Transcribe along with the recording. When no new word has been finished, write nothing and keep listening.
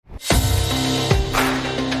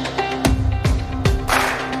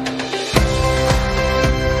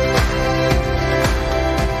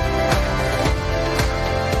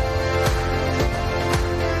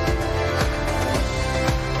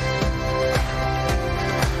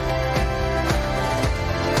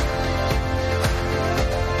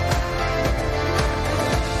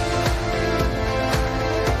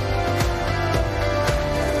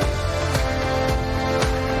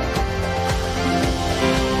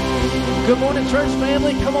Good morning, church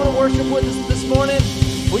family. Come on and worship with us this morning.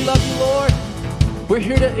 We love you, Lord. We're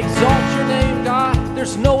here to exalt your name, God.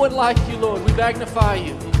 There's no one like you, Lord. We magnify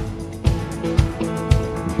you.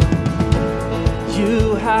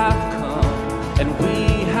 You have come and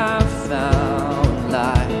we have found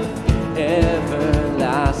life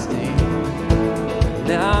everlasting.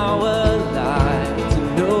 Now alive to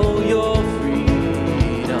know your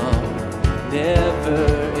freedom, never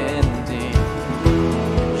ending.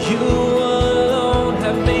 You alone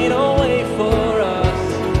have made a way for us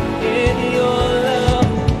in your love.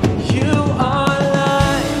 You are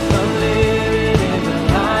life. I'm living in the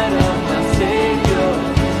light of my Savior,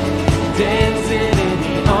 dancing in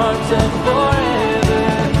the arms of forever.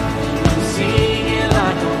 I'm singing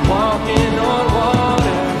like I'm walking on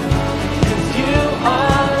water, 'cause you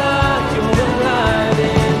are life, you're alive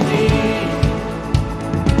in me.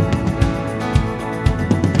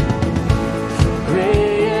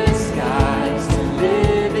 Gray skies to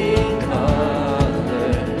living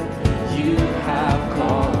color, you have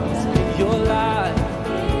called us with your light.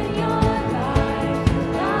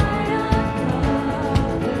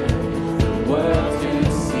 World to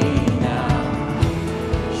see now.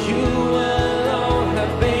 You alone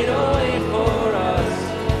have made a way for us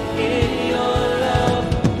in your love.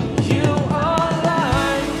 You are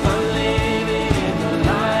life. I'm living in the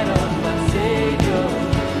light of my Savior,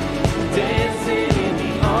 dancing in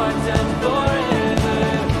the arms of forever.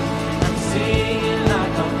 I'm singing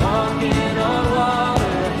like I'm walking on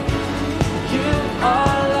water. You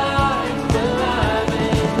are life, alive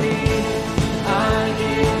in me. I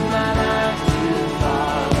give my life to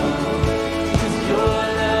follow, 'cause your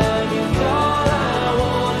love is all I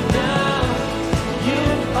want now. You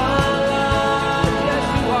are life, yes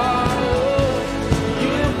you are, Lord.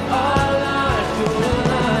 You are life, you're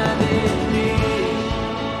alive in me.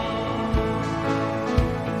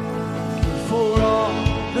 For all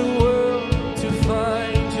the world to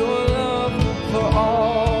find your love, for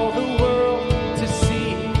all the world to see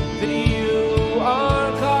that you are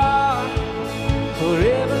God,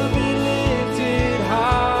 forever be lifted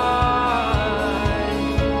high.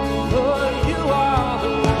 Lord, you are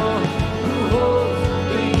the one who holds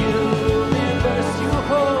the universe. You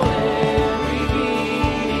hold every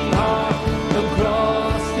beating heart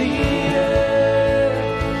across the earth.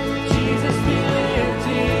 Jesus, be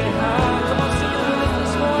lifted high. Come on, sing it with us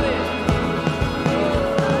this morning.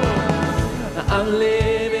 I'm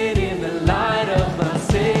living in the light of my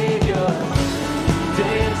Savior,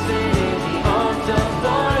 dancing in the arms of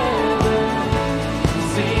forever,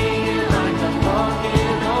 singing like I'm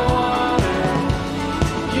walking on water.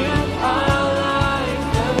 You are life,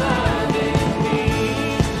 alive in me.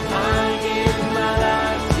 I give my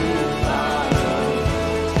life to follow,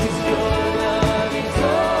 'cause your love is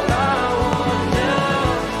all I want now.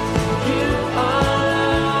 You are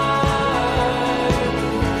life.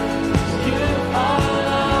 You are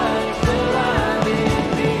life, alive in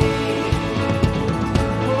me.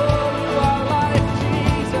 Oh, you are life,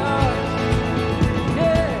 Jesus.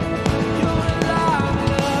 Yeah, you're alive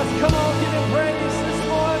in us. Come on, give him praise this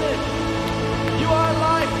morning. You are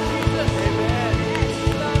life, Jesus. Amen.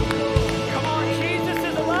 Come on, Jesus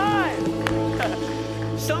is alive.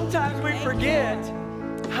 Sometimes we forget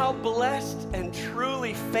how blessed and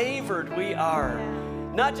truly favored we are.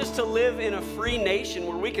 Not just to live in a free nation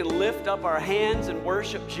where we can lift up our hands and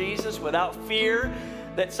worship Jesus without fear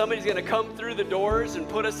that somebody's going to come through the doors and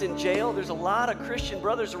put us in jail. There's a lot of Christian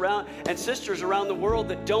brothers around and sisters around the world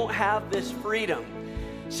that don't have this freedom.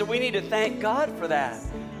 So we need to thank God for that.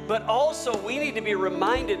 But also we need to be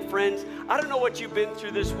reminded, friends, I don't know what you've been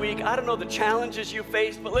through this week. I don't know the challenges you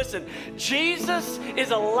faced, but listen, Jesus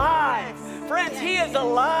is alive. Friends, he is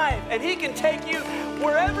alive, and he can take you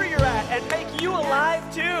wherever you're at and make you alive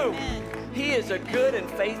too. Amen. He is a good and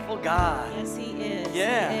faithful God. Yes, he is.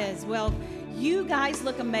 Yeah. He is. Well, you guys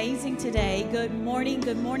look amazing today. Good morning.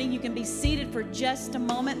 Good morning. You can be seated for just a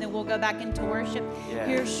moment, and then we'll go back into worship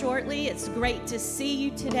here shortly. It's great to see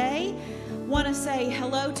you today. Want to say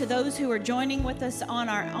hello to those who are joining with us on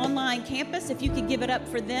our online campus. If you could give it up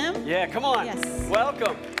for them. Yeah, come on. Yes.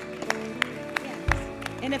 Welcome.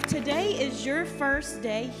 And if today is your first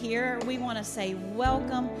day here, we want to say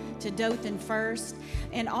welcome to Dothan First.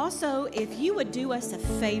 And also, if you would do us a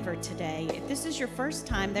favor today, if this is your first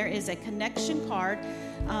time, there is a connection card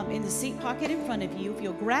in the seat pocket in front of you. If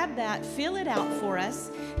you'll grab that, fill it out for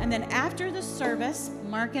us. And then after the service,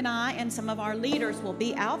 Mark and I and some of our leaders will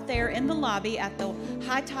be out there in the lobby at the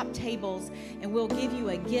high top tables, and we'll give you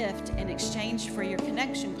a gift in exchange for your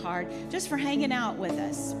connection card just for hanging out with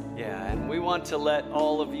us. Yeah, and we want to let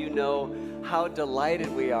all of you know how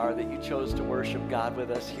delighted we are that you chose to worship God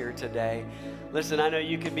with us here today. Listen, I know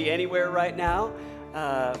you could be anywhere right now,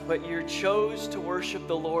 but you chose to worship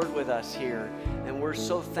the Lord with us here. And we're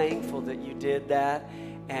so thankful that you did that.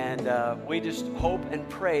 And we just hope and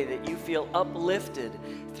pray that you feel uplifted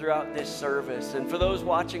throughout this service. And for those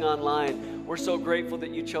watching online, we're so grateful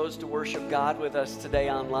that you chose to worship God with us today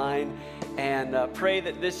online. And pray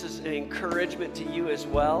that this is an encouragement to you as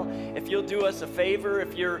well. If you'll do us a favor,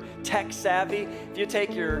 if you're tech savvy, if you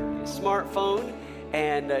take your smartphone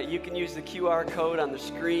and you can use the QR code on the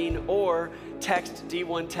screen or text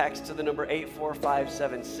D1 text to the number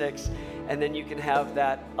 84576, and then you can have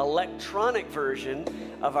that electronic version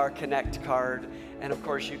of our Connect card. And of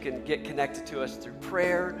course, you can get connected to us through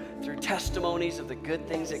prayer, through testimonies of the good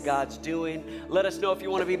things that God's doing. Let us know if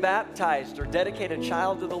you want to be baptized or dedicate a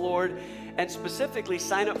child to the Lord. And specifically,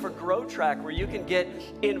 sign up for Grow Track, where you can get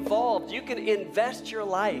involved. You can invest your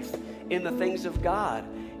life in the things of God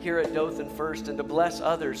here at Dothan First and to bless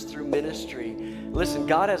others through ministry. Listen,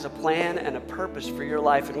 God has a plan and a purpose for your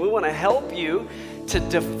life, and we want to help you to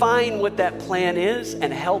define what that plan is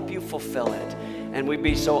and help you fulfill it. And we'd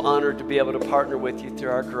be so honored to be able to partner with you through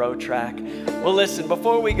our Grow Track. Well, listen,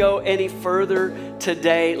 before we go any further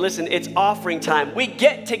today, listen, it's offering time. We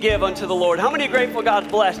get to give unto the Lord. How many are grateful God's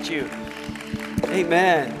blessed you?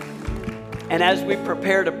 Amen. And as we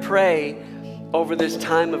prepare to pray over this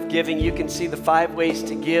time of giving, you can see the 5 ways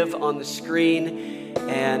to give on the screen.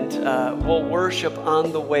 And we'll worship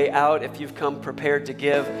on the way out. If you've come prepared to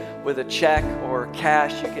give with a check or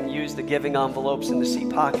cash, you can use the giving envelopes in the seat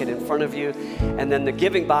pocket in front of you. And then the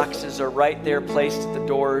giving boxes are right there placed at the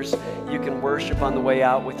doors. You can worship on the way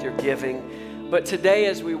out with your giving. But today,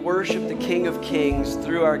 as we worship the King of Kings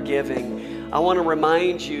through our giving, I want to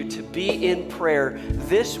remind you to be in prayer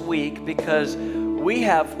this week, because we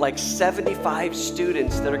have like 75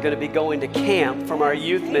 students that are going to be going to camp from our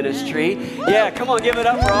youth ministry. Yeah, come on, give it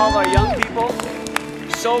up for all of our young people.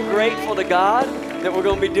 So grateful to God that we're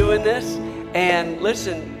going to be doing this. And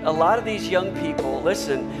listen, a lot of these young people,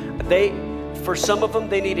 listen, for some of them,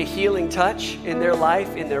 they need a healing touch in their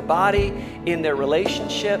life, in their body, in their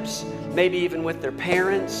relationships, maybe even with their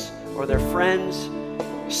parents or their friends.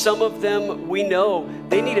 Some of them, we know,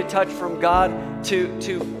 they need a touch from God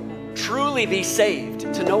to truly be saved,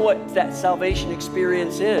 to know what that salvation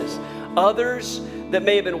experience is. Others that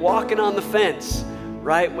may have been walking on the fence,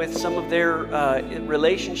 right, with some of their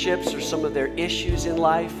relationships or some of their issues in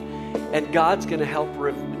life, and God's going to help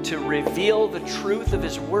to reveal the truth of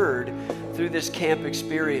His Word through this camp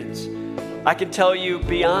experience. I can tell you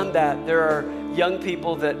beyond that, there are young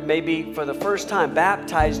people that may be for the first time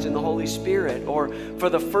baptized in the Holy Spirit, or for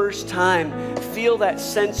the first time feel that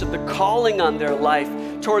sense of the calling on their life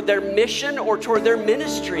toward their mission or toward their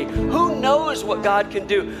ministry. Who knows what God can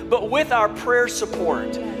do? But with our prayer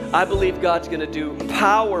support, I believe God's going to do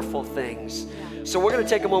powerful things. So we're going to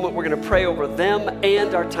take a moment. We're going to pray over them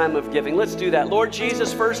and our time of giving. Let's do that. Lord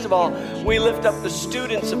Jesus, first of all, we lift up the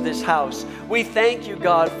students of this house. We thank you,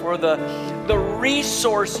 God, for the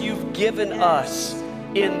resource you've given us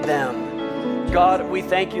in them. God, we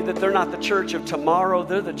thank you that they're not the church of tomorrow.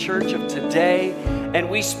 They're the church of today. And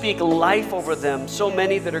we speak life over them. So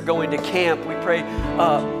many that are going to camp, we pray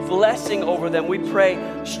blessing over them. We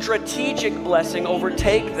pray strategic blessing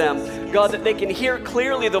overtake them. God, that they can hear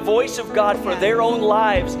clearly the voice of God for their own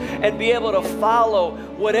lives and be able to follow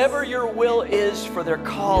whatever your will is for their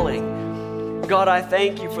calling. God, I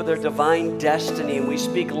thank you for their divine destiny, and we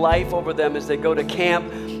speak life over them as they go to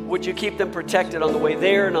camp. Would you keep them protected on the way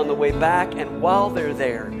there and on the way back, and while they're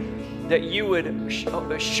there, that you would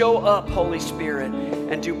show up, Holy Spirit,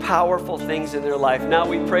 and do powerful things in their life. Now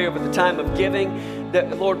we pray over the time of giving,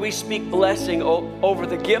 that, Lord, we speak blessing over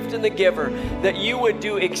the gift and the giver, that you would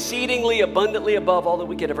do exceedingly abundantly above all that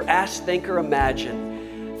we could ever ask, think, or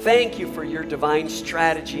imagine. Thank you for your divine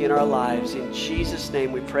strategy in our lives. In Jesus'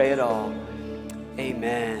 name we pray it all.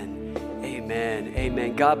 Amen. Amen.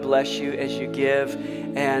 Amen. God bless you as you give.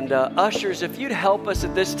 And ushers, if you'd help us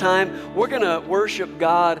at this time, we're going to worship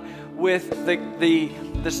God with the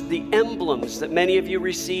emblems that many of you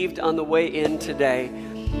received on the way in today.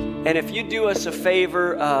 And if you do us a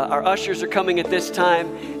favor, our ushers are coming at this time,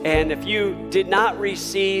 and if you did not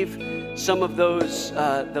receive some of those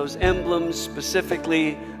emblems,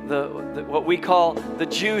 specifically what we call the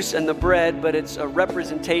juice and the bread, but it's a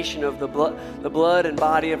representation of the blood and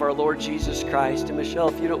body of our Lord Jesus Christ. And Michelle,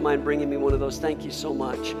 if you don't mind bringing me one of those, thank you so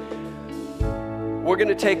much. We're going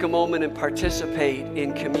to take a moment and participate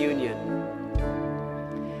in communion.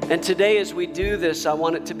 And today, as we do this, I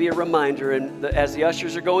want it to be a reminder, and as the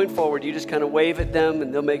ushers are going forward, you just kind of wave at them,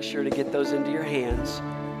 and they'll make sure to get those into your hands.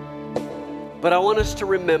 But I want us to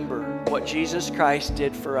remember what Jesus Christ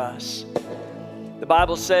did for us. The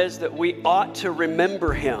Bible says that we ought to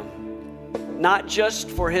remember him, not just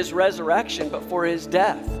for his resurrection, but for his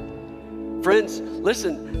death. Friends,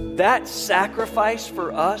 listen, that sacrifice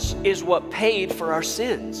for us is what paid for our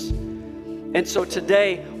sins. And so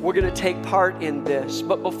today, we're going to take part in this.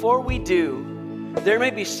 But before we do, there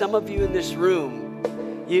may be some of you in this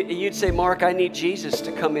room, you'd say, Mark, I need Jesus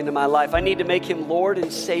to come into my life. I need to make him Lord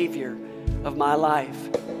and Savior of my life.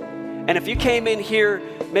 And if you came in here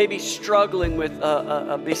maybe struggling with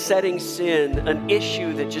a besetting sin, an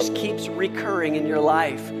issue that just keeps recurring in your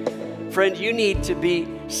life, friend, you need to be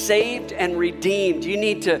saved and redeemed. You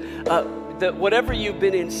need to, whatever you've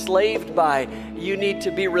been enslaved by, you need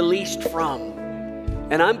to be released from.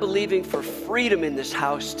 And I'm believing for freedom in this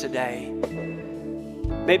house today.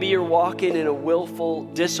 Maybe you're walking in a willful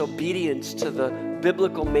disobedience to the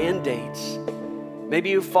biblical mandates. Maybe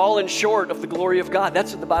you've fallen short of the glory of God.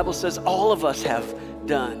 That's what the Bible says all of us have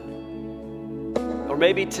done. Or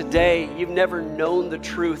maybe today you've never known the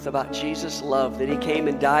truth about Jesus' love, that he came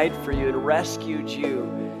and died for you and rescued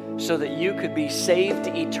you so that you could be saved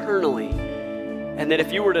eternally. And that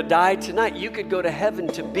if you were to die tonight, you could go to heaven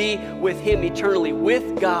to be with him eternally,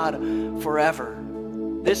 with God forever.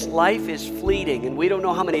 This life is fleeting, and we don't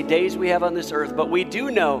know how many days we have on this earth, but we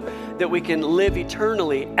do know that we can live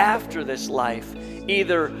eternally after this life,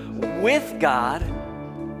 either with God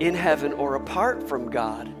in heaven or apart from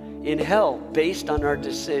God in hell, based on our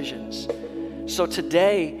decisions. So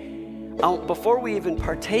today, before we even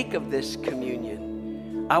partake of this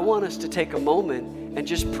communion, I want us to take a moment and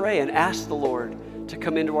just pray and ask the Lord to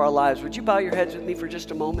come into our lives. Would you bow your heads with me for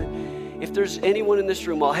just a moment? If there's anyone in this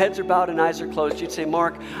room, while heads are bowed and eyes are closed, you'd say,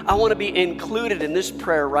 Mark, I want to be included in this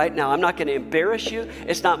prayer right now. I'm not going to embarrass you.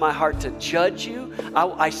 It's not my heart to judge you.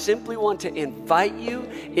 I simply want to invite you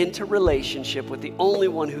into relationship with the only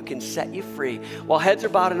one who can set you free. While heads are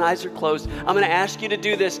bowed and eyes are closed, I'm going to ask you to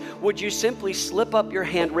do this. Would you simply slip up your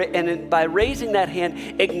hand, and by raising that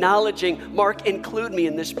hand, acknowledging, Mark, include me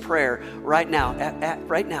in this prayer right now.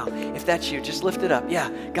 Right now. If that's you, just lift it up.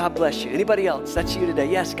 Yeah, God bless you. Anybody else? That's you today.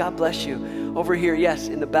 Yes, God bless you. Over here, yes,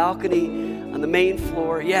 in the balcony, on the main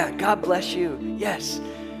floor. Yeah, God bless you. Yes.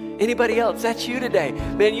 Anybody else? That's you today.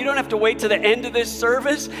 Man, you don't have to wait to the end of this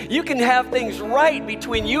service. You can have things right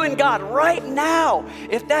between you and God right now.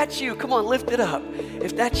 If that's you, come on, lift it up.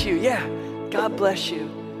 If that's you, yeah, God bless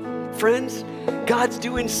you. Friends, God's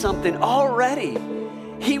doing something already.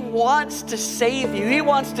 He wants to save you. He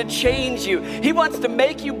wants to change you. He wants to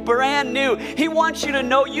make you brand new. He wants you to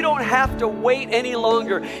know you don't have to wait any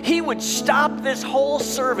longer. He would stop this whole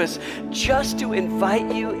service just to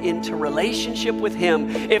invite you into relationship with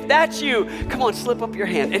him. If that's you, come on, slip up your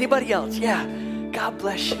hand. Anybody else? Yeah, God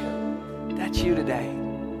bless you. That's you today.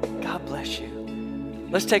 God bless you.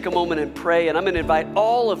 Let's take a moment and pray, and I'm going to invite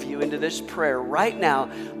all of you into this prayer right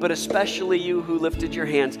now, but especially you who lifted your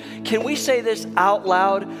hands. Can we say this out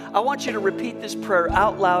loud? I want you to repeat this prayer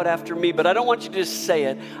out loud after me, but I don't want you to just say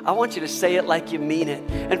it. I want you to say it like you mean it.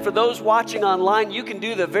 And for those watching online, you can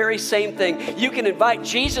do the very same thing. You can invite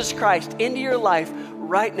Jesus Christ into your life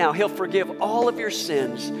right now. He'll forgive all of your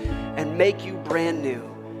sins and make you brand new.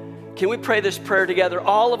 Can we pray this prayer together?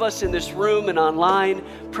 All of us in this room and online,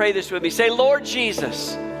 pray this with me. Say, Lord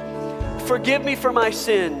Jesus, forgive me for my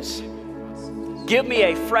sins. Give me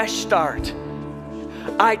a fresh start.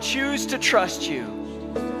 I choose to trust you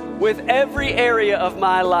with every area of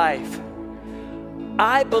my life.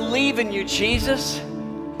 I believe in you, Jesus.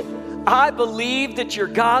 I believe that you're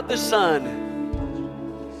God the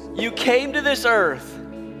Son. You came to this earth.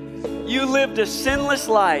 You lived a sinless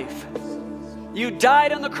life. You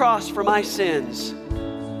died on the cross for my sins.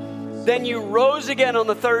 Then you rose again on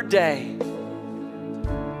the third day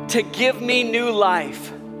to give me new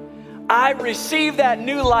life. I receive that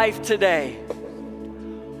new life today.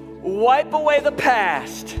 Wipe away the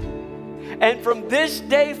past. And from this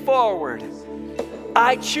day forward,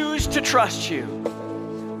 I choose to trust you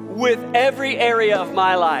with every area of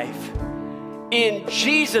my life. In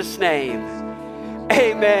Jesus' name,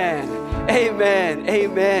 amen. Amen,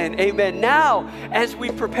 amen, amen. Now, as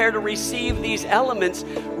we prepare to receive these elements,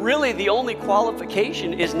 really the only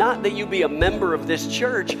qualification is not that you be a member of this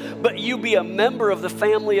church, but you be a member of the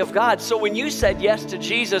family of God. So when you said yes to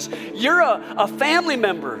Jesus, you're a family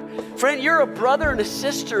member. Friend, you're a brother and a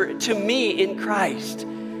sister to me in Christ.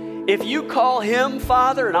 If you call him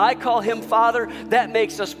Father and I call him Father, that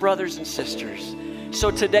makes us brothers and sisters. So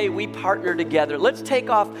today we partner together. Let's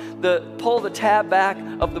pull the tab back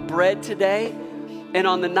of the bread today. And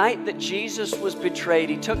on the night that Jesus was betrayed,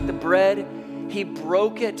 he took the bread, He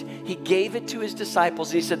broke it. He gave it to his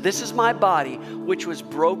disciples. And he said, this is my body, which was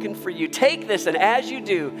broken for you. Take this, and as you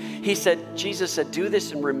do, Jesus said, do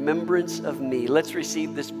this in remembrance of me. Let's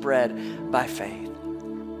receive this bread by faith.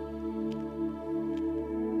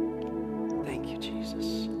 Thank you,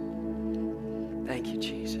 Jesus. Thank you,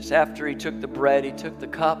 Jesus. After he took the bread, he took the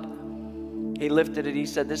cup. He lifted it. He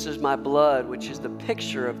said, this is my blood, which is the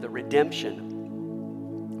picture of the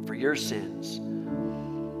redemption for your sins.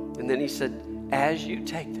 And then he said, as you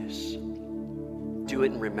take this, do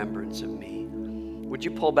it in remembrance of me. Would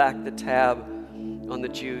you pull back the tab on the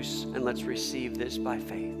juice and let's receive this by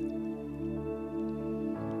faith.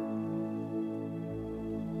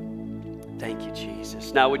 Thank you,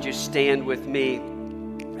 Jesus. Now would you stand with me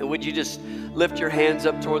and would you just lift your hands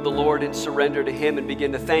up toward the Lord and surrender to him and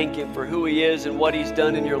begin to thank him for who he is and what he's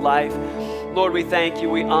done in your life. Lord, we thank you,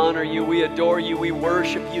 we honor you, we adore you, we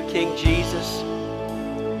worship you, King Jesus.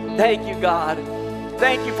 Thank you, God.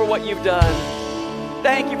 Thank you for what you've done.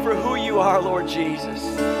 Thank you for who you are, Lord Jesus.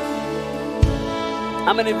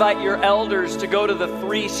 I'm going to invite your elders to go to the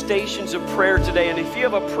 3 stations of prayer today. And if you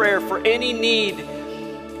have a prayer for any need,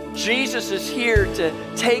 Jesus is here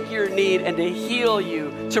to take your need and to heal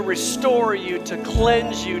you, to restore you, to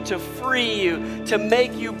cleanse you, to free you, to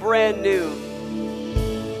make you brand new.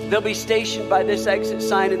 They'll be stationed by this exit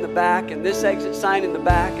sign in the back and this exit sign in the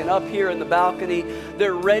back and up here in the balcony.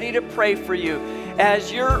 They're ready to pray for you.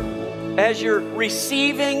 As you're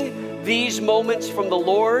receiving these moments from the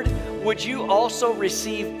Lord, would you also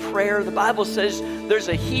receive prayer? The Bible says there's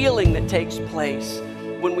a healing that takes place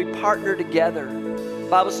when we partner together. The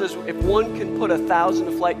Bible says if one can put 1,000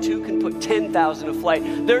 to flight, 2 can put 10,000 to flight.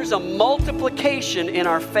 There's a multiplication in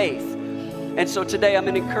our faith. And so today I'm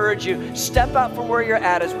going to encourage you, step out from where you're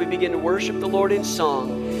at as we begin to worship the Lord in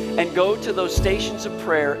song and go to those stations of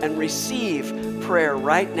prayer and receive prayer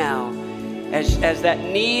right now. As that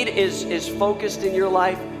need is focused in your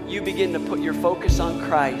life, you begin to put your focus on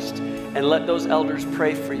Christ and let those elders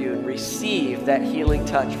pray for you and receive that healing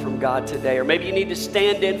touch from God today. Or maybe you need to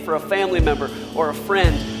stand in for a family member or a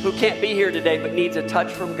friend who can't be here today but needs a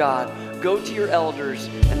touch from God. Go to your elders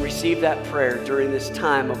and receive that prayer during this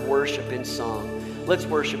time of worship and song. Let's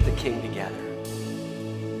worship the King together.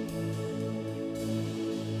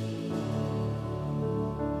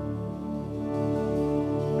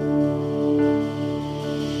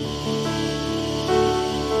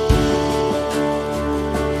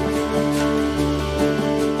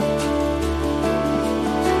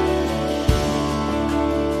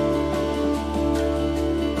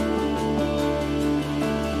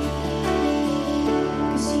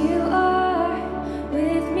 You are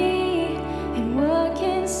with me, and what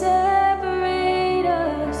can separate?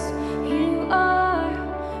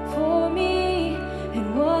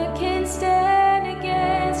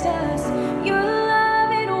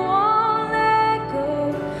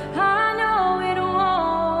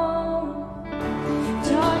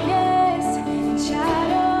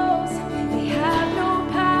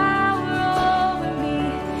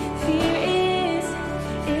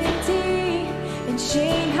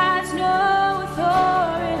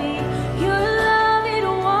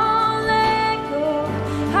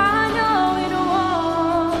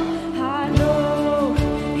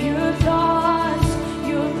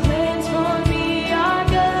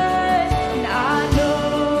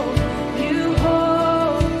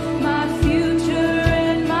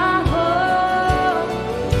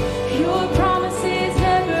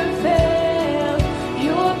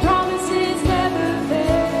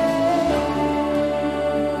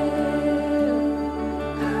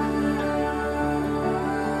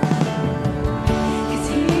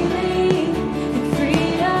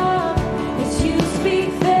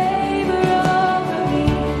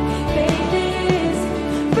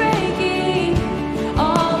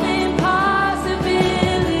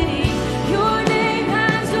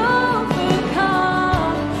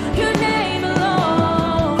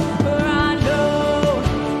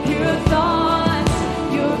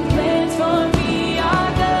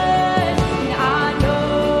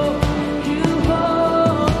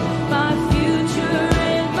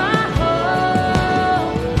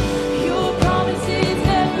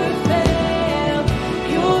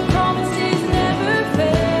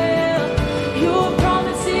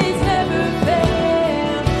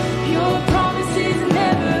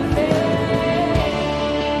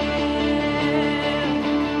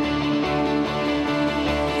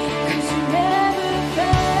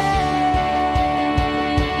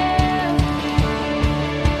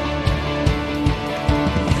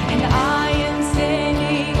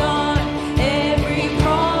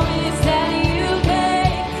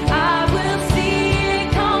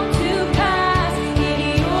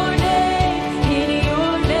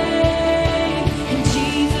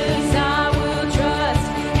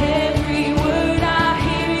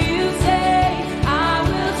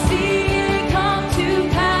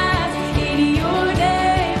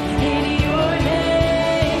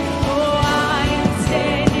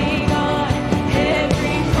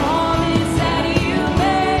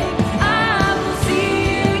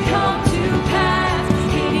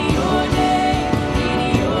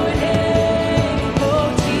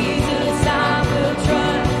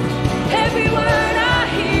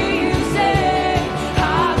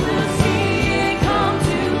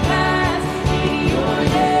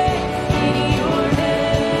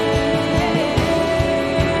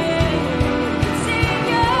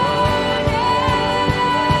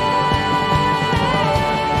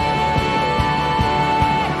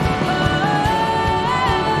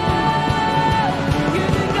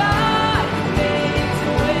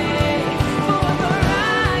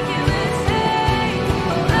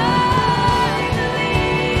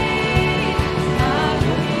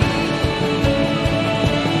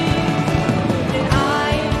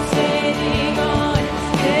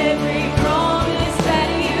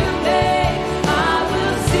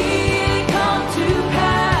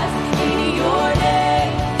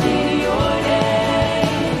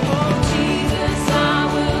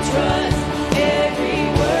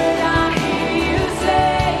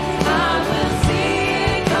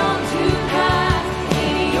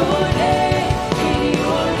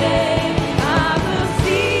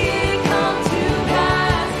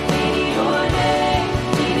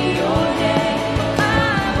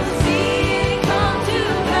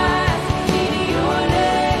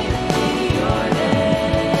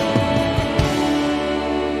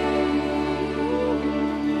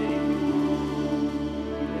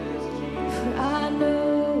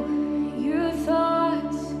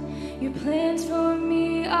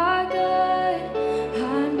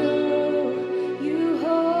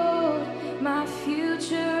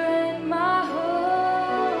 future and my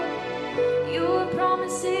hope. Your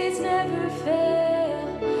promises never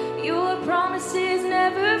fail. Your promises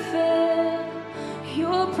never fail.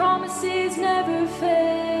 Your promises never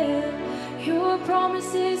fail. Your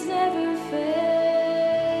promises never fail.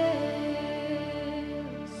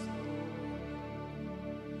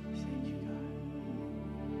 Thank you, God.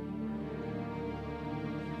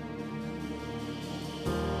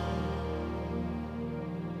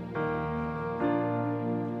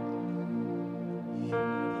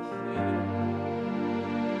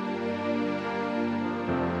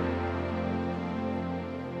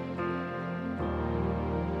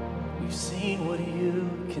 We've seen what you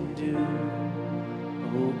can do,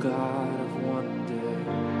 oh God of wonder.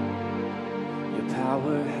 Your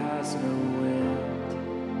power has no end.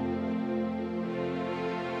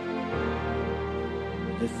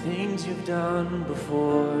 The things you've done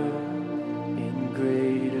before, in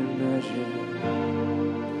greater measure,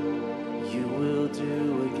 you will do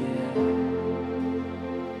again.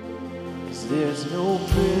 'Cause there's no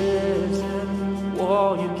prison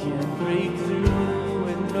wall you can't break through,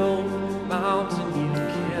 and no mountain you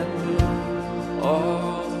can't move.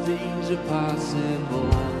 All things are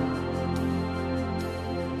possible.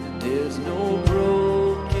 And there's no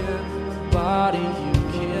broken body you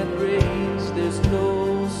can't raise. There's no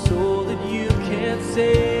soul that you can't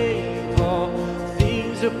save. All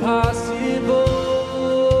things are possible.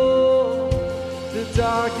 The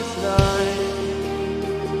darkest night,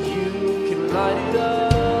 you can light it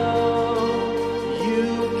up. You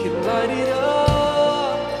can light it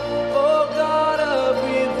up. Oh God of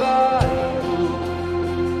revival,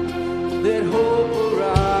 let hope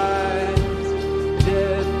arise.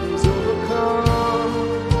 Death is overcome.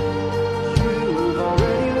 You've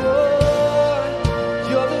already won.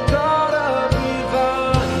 You're the God of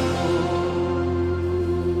revival.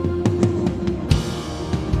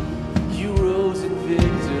 You rose in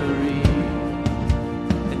victory,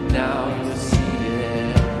 and now you're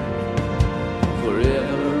seated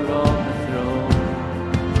forever on the throne.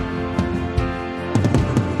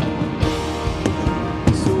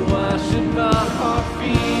 So why should my heart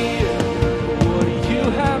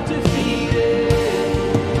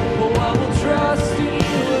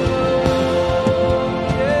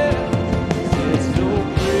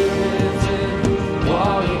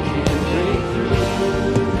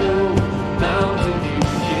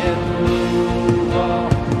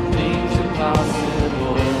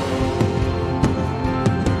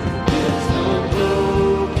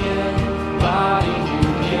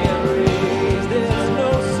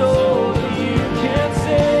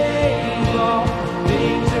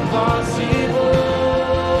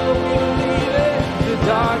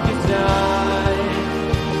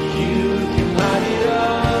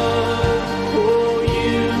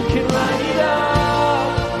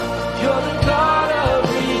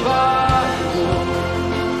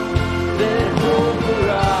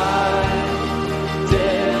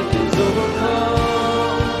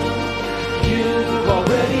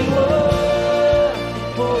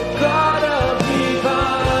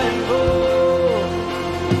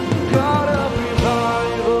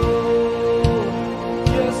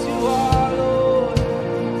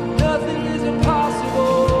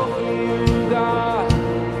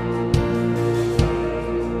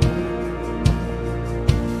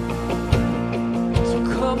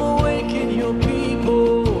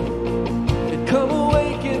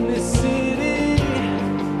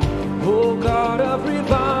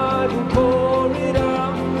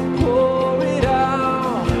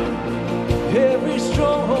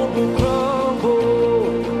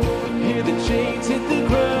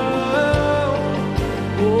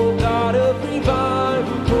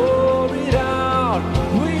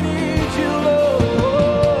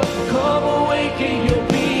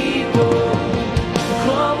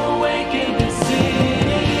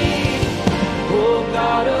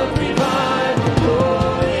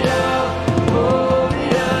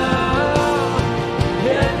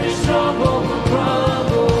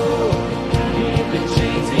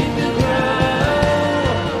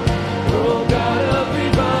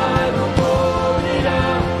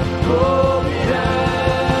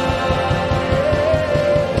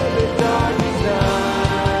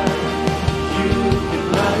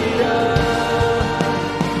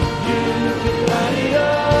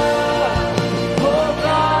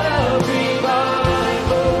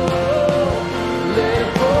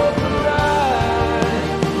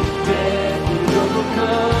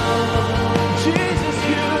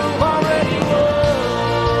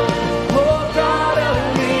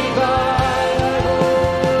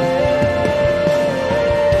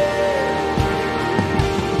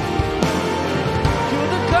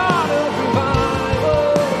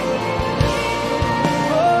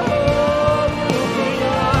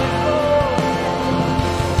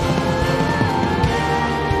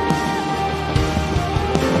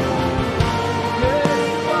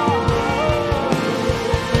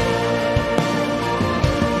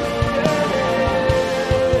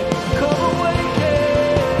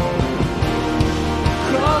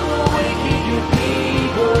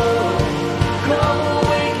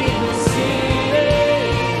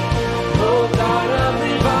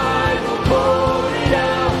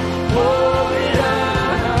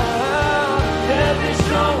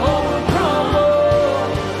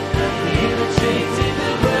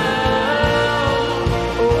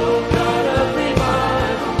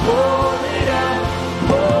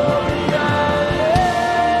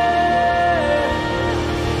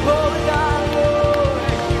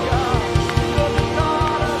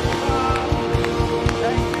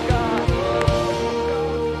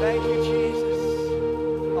Thank you, Jesus.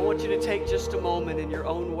 I want you to take just a moment in your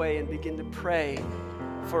own way and begin to pray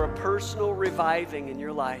for a personal reviving in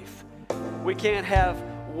your life. We can't have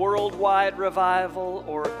worldwide revival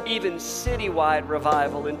or even citywide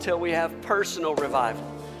revival until we have personal revival.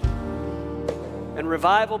 And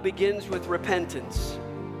revival begins with repentance,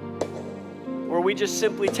 where we just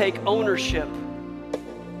simply take ownership.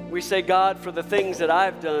 We say, God, for the things that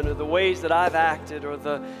I've done or the ways that I've acted or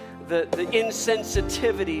the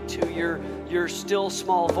insensitivity to your still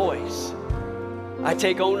small voice, I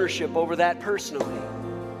take ownership over that personally.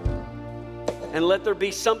 And let there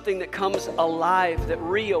be something that comes alive, that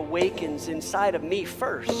reawakens inside of me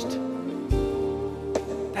first.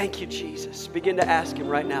 Thank you, Jesus. Begin to ask Him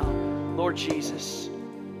right now, Lord Jesus,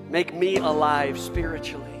 make me alive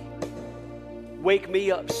spiritually. Wake me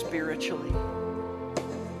up spiritually.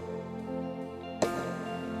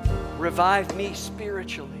 Revive me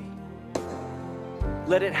spiritually.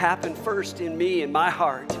 Let it happen first in me, in my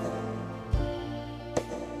heart.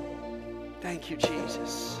 Thank you,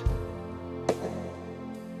 Jesus.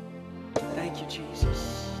 Thank you,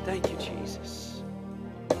 Jesus. Thank you, Jesus.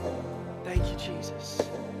 Thank you, Jesus.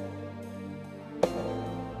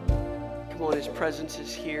 Come on, His presence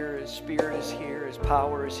is here. His Spirit is here. His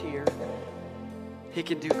power is here. He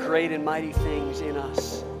can do great and mighty things in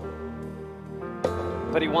us.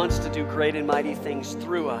 But He wants to do great and mighty things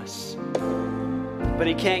through us. But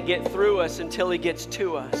He can't get through us until He gets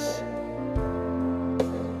to us.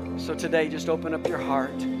 So today, just open up your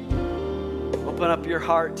heart. Open up your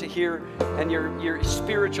heart to hear, and your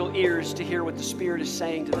spiritual ears to hear what the Spirit is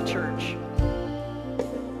saying to the church.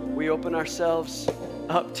 We open ourselves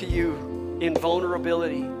up to You in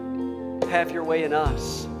vulnerability. Have Your way in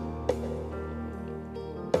us.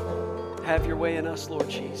 Have Your way in us, Lord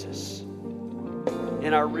Jesus.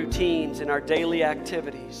 In our routines, in our daily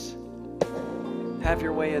activities. Have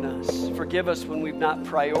Your way in us. Forgive us when we've not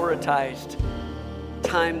prioritized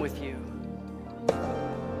time with You.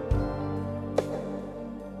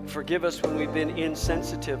 Forgive us when we've been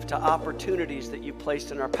insensitive to opportunities that You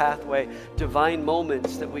placed in our pathway, divine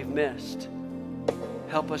moments that we've missed.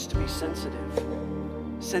 Help us to be sensitive.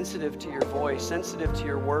 Sensitive to Your voice, sensitive to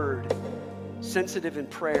Your word, sensitive in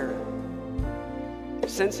prayer,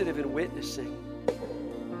 sensitive in witnessing.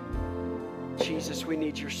 Jesus, we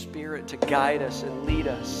need Your Spirit to guide us and lead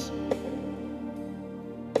us.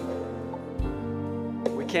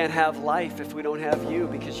 We can't have life if we don't have You,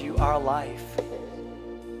 because You are life.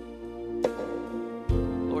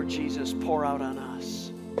 Lord Jesus, pour out on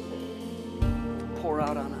us. Pour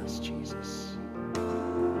out on us, Jesus.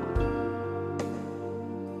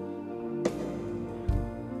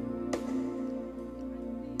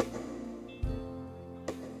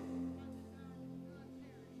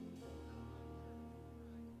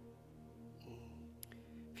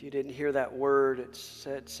 If you didn't hear that word, it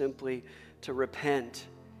said simply to repent,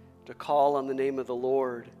 to call on the name of the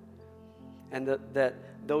Lord. And that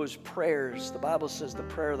those prayers, the Bible says the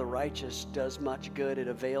prayer of the righteous does much good, it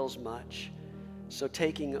avails much. So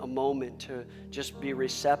taking a moment to just be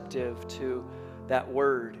receptive to that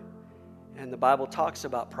word. And the Bible talks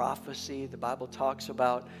about prophecy, the Bible talks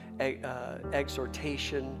about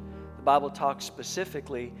exhortation, the Bible talks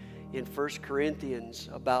specifically in 1 Corinthians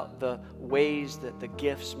about the ways that the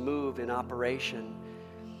gifts move in operation.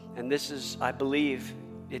 And this is, I believe,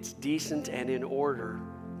 it's decent and in order.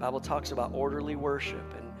 The Bible talks about orderly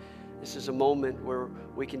worship, and this is a moment where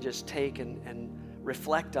we can just take and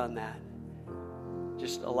reflect on that.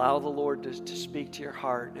 Just allow the Lord to speak to your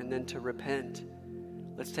heart and then to repent.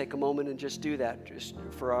 Let's take a moment and just do that, just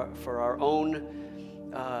for our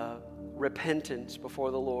own repentance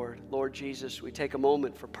before the Lord. Lord Jesus, we take a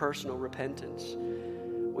moment for personal repentance.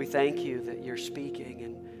 We thank You that You're speaking,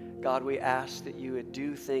 and God, we ask that You would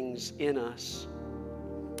do things in us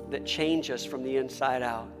that change us from the inside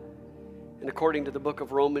out. And according to the book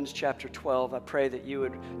of Romans chapter 12, I pray that You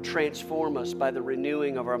would transform us by the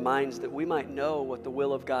renewing of our minds, that we might know what the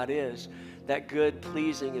will of God is, that good,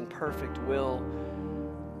 pleasing, and perfect will.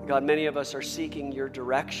 God, many of us are seeking Your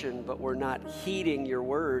direction, but we're not heeding Your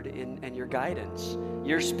word and Your guidance.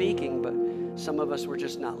 You're speaking, but some of us were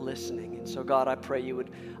just not listening. And so, God, I pray You would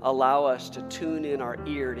allow us to tune in our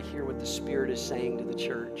ear to hear what the Spirit is saying to the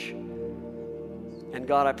church. And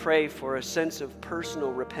God, I pray for a sense of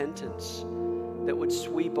personal repentance that would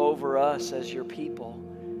sweep over us as Your people.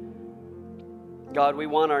 God, we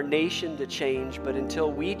want our nation to change, but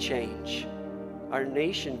until we change, our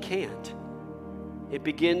nation can't. It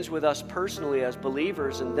begins with us personally as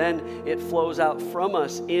believers, and then it flows out from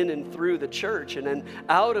us in and through the church, and then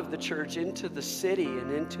out of the church into the city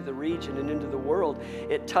and into the region and into the world.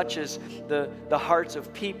 It touches the hearts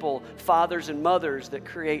of people, fathers and mothers that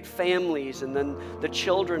create families, and then the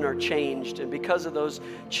children are changed. And because of those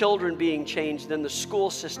children being changed, then the school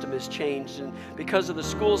system is changed. And because of the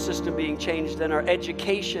school system being changed, then our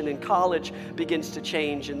education in college begins to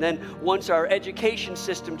change. And then once our education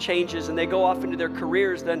system changes and they go off into their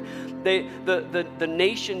careers, then the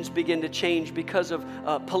nations begin to change because of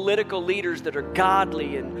political leaders that are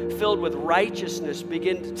godly and filled with righteousness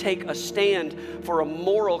begin to take a stand for a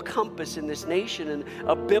moral compass in this nation and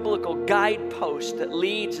a biblical guidepost that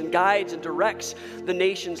leads and guides and directs the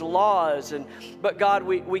nation's laws. But God,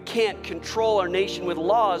 we can't control our nation with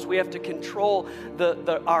laws. We have to control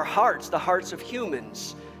our hearts, the hearts of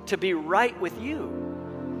humans, to be right with you.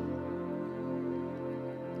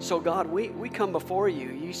 So God, we come before you.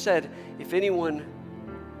 You said if anyone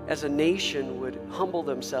as a nation would humble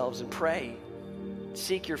themselves and pray,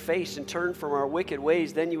 seek your face and turn from our wicked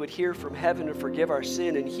ways, then you would hear from heaven and forgive our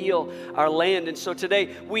sin and heal our land. And so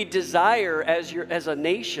today we desire as a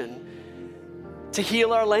nation to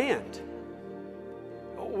heal our land.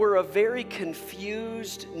 We're a very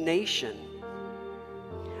confused nation.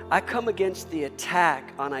 I come against the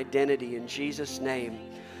attack on identity in Jesus' name.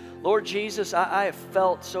 Lord Jesus, I have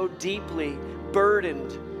felt so deeply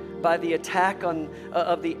burdened by the attack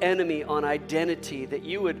of the enemy on identity, that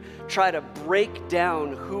you would try to break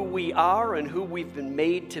down who we are and who we've been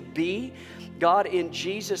made to be. God, in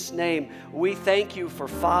Jesus' name, we thank you for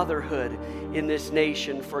fatherhood in this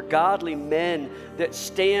nation, for godly men that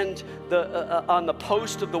stand on the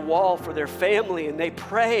post of the wall for their family, and they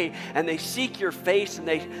pray and they seek your face and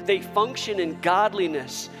they function in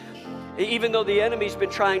godliness. Even though the enemy's been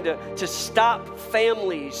trying to stop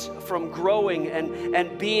families from growing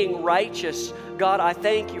and being righteous, God, I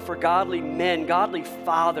thank you for godly men, godly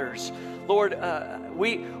fathers. Lord,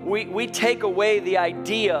 we take away the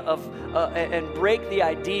idea of and break the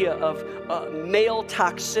idea of male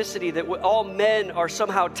toxicity, that all men are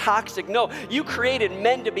somehow toxic. No, you created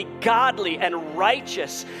men to be godly and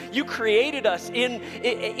righteous. You created us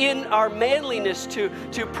in our manliness to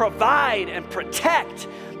provide and protect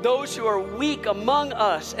those who are weak among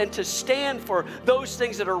us, and to stand for those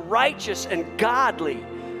things that are righteous and godly.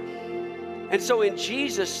 And so in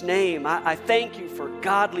Jesus' name, I thank you for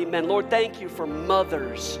godly men. Lord, thank you for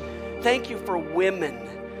mothers. Thank you for women.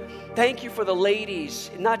 Thank you for the ladies,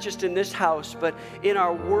 not just in this house, but in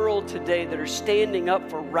our world today, that are standing up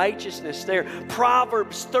for righteousness. They're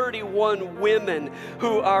Proverbs 31 women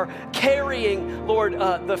who are carrying, Lord,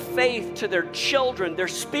 the faith to their children. They're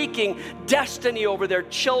speaking destiny over their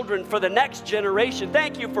children for the next generation.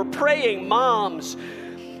 Thank you for praying moms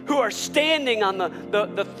who are standing on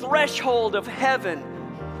the threshold of heaven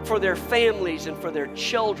for their families and for their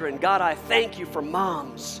children. God, I thank you for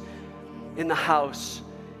moms in the house.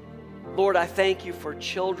 Lord, I thank you for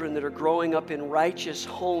children that are growing up in righteous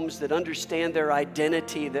homes, that understand their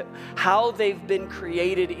identity, that how they've been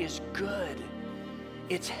created is good.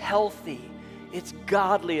 It's healthy. It's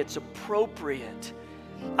godly. It's appropriate.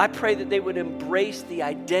 I pray that they would embrace the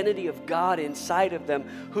identity of God inside of them,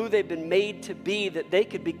 who they've been made to be, that they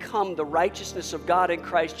could become the righteousness of God in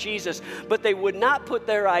Christ Jesus. But they would not put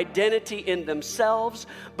their identity in themselves,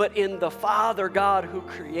 but in the Father God who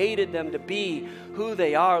created them to be who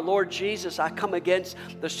they are. Lord Jesus, I come against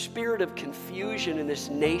the spirit of confusion in this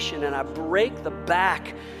nation, and I break the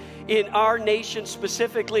back in our nation,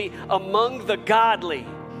 specifically among the godly.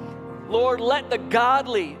 Lord, let the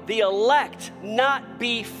godly, the elect, not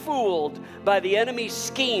be fooled by the enemy's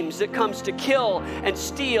schemes that comes to kill and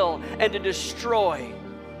steal and to destroy.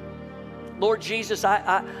 Lord Jesus,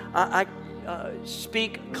 I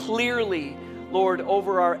speak clearly, Lord,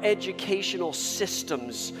 over our educational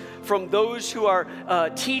systems, from those who are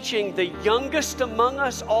teaching the youngest among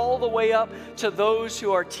us all the way up to those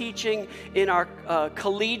who are teaching in our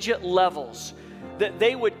collegiate levels, that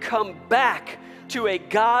they would come back to a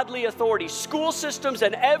godly authority. School systems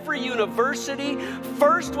and every university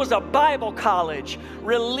first was a Bible college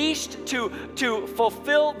released to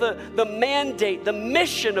fulfill the mandate, the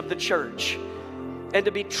mission of the church, and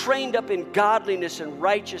to be trained up in godliness and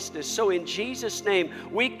righteousness. So in Jesus' name,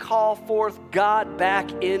 we call forth God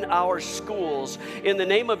back in our schools in the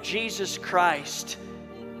name of Jesus Christ,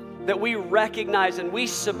 that we recognize and we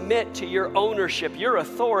submit to your ownership, your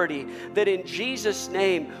authority, that in Jesus'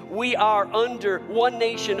 name we are under one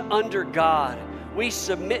nation under God. We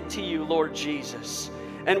submit to you, Lord Jesus.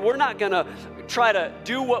 And we're not going to try to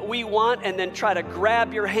do what we want and then try to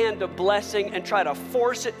grab your hand of blessing and try to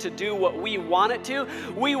force it to do what we want it to.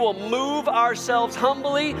 We will move ourselves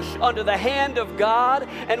humbly under the hand of God,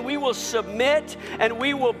 and we will submit, and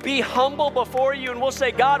we will be humble before you, and we'll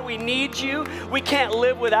say, God, we need you. We can't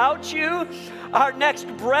live without you. Our next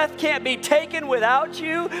breath can't be taken without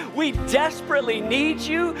you. We desperately need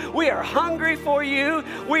you. We are hungry for you.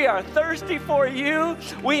 We are thirsty for you.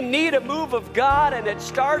 We need a move of God, and it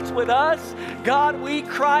starts with us. God, we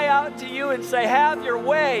cry out to you and say, have your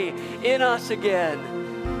way in us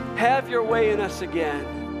again. Have your way in us again.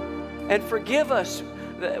 And forgive us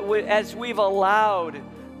as we've allowed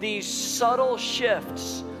these subtle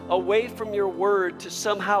shifts away from your word to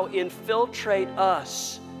somehow infiltrate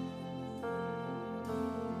us.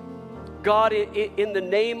 God, in the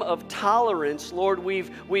name of tolerance, Lord,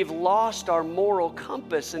 we've lost our moral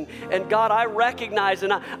compass. And God, I recognize,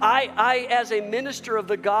 and I, as a minister of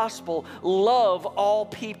the gospel, love all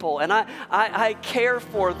people. And I care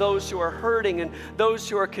for those who are hurting and those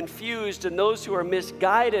who are confused and those who are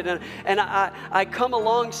misguided. And I come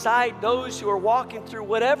alongside those who are walking through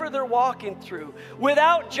whatever they're walking through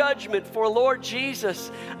without judgment. For Lord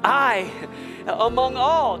Jesus, I, among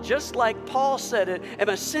all, just like Paul said it, am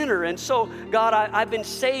a sinner. And so, God, I've been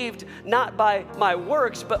saved not by my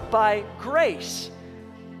works, but by grace.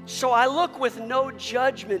 So I look with no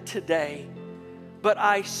judgment today, but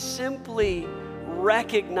I simply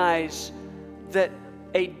recognize that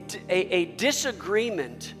a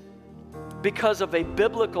disagreement because of a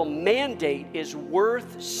biblical mandate is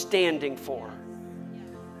worth standing for.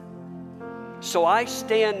 So I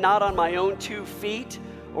stand not on my own 2 feet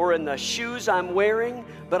or in the shoes I'm wearing,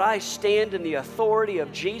 but I stand in the authority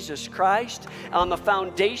of Jesus Christ on the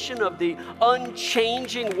foundation of the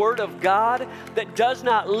unchanging Word of God that does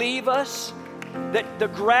not leave us, that the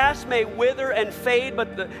grass may wither and fade,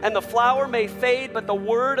 and the flower may fade, but the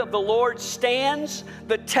Word of the Lord stands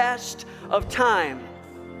the test of time.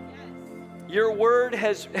 Your Word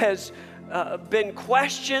has been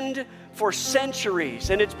questioned for centuries,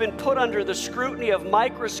 and it's been put under the scrutiny of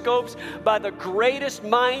microscopes by the greatest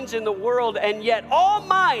minds in the world, and yet all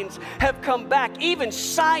minds have come back. Even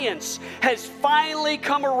science has finally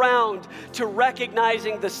come around to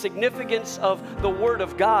recognizing the significance of the Word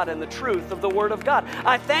of God and the truth of the Word of God.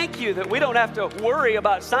 I thank you that we don't have to worry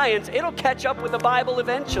about science. It'll catch up with the Bible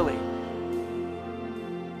eventually.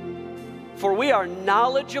 For we are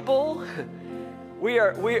knowledgeable.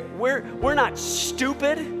 We're not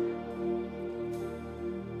stupid.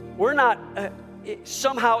 We're not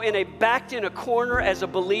somehow backed in a corner as a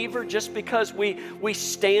believer just because we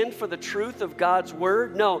stand for the truth of God's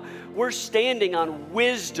word. No, we're standing on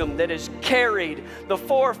wisdom that has carried the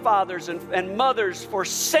forefathers and mothers for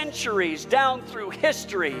centuries down through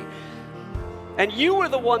history. And you were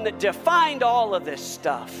the one that defined all of this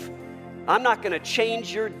stuff. I'm not going to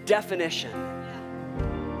change your definition.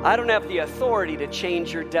 I don't have the authority to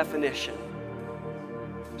change your definition.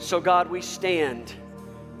 So God, we stand.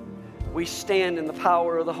 We stand in the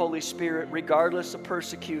power of the Holy Spirit regardless of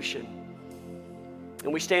persecution.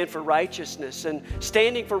 And we stand for righteousness. And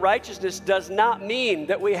standing for righteousness does not mean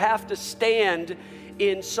that we have to stand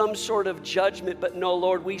in some sort of judgment. But no,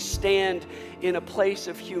 Lord, we stand in a place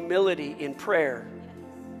of humility in prayer.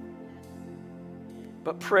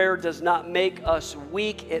 But prayer does not make us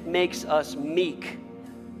weak, it makes us meek,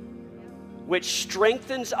 which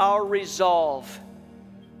strengthens our resolve.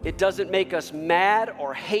 It doesn't make us mad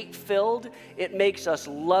or hate-filled. It makes us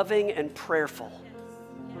loving and prayerful.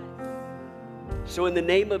 So in the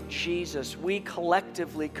name of Jesus, we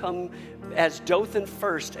collectively come as Dothan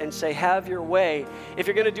First and say, have your way. If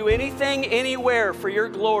you're going to do anything, anywhere for your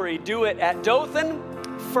glory, do it at Dothan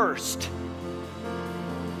First.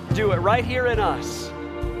 Do it right here in us.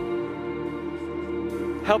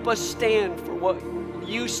 Help us stand for what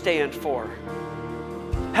you stand for.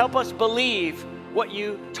 Help us believe what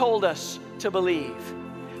you told us to believe.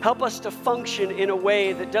 Help us to function in a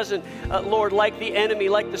way that doesn't, Lord, like the enemy,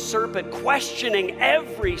 like the serpent, questioning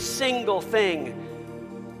every single thing.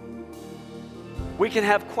 We can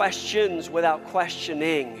have questions without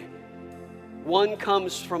questioning. One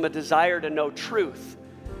comes from a desire to know truth.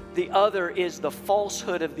 The other is the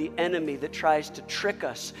falsehood of the enemy that tries to trick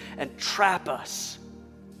us and trap us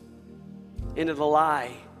into the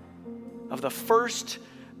lie of the first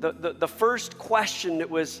question that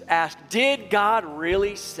was asked. Did God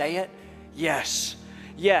really say it? Yes.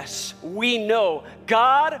 Yes, we know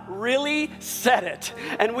God really said it.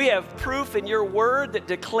 And we have proof in your word that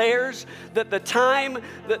declares that the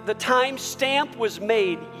time stamp was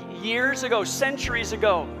made years ago, centuries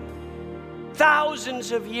ago.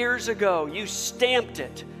 thousands of years ago, you stamped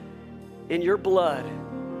it in your blood.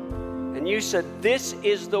 And you said, this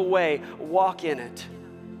is the way, walk in it.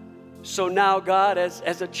 So now, God,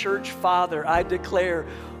 as a church father, I declare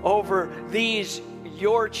over these,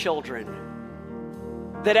 your children,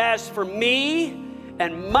 that as for me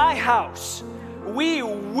and my house, we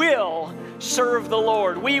will serve the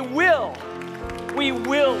Lord. We will.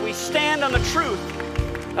 We stand on the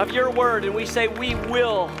truth of your word and we say, we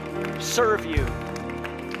will serve you.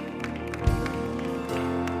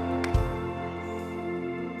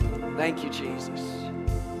 Thank you, Jesus.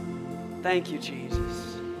 Thank you,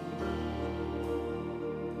 Jesus.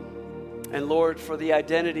 And Lord, for the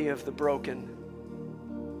identity of the broken,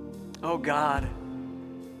 oh God,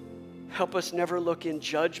 help us never look in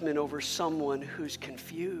judgment over someone who's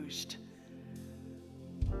confused.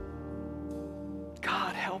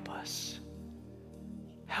 God, help us.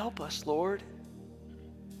 Help us, Lord.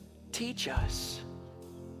 Teach us.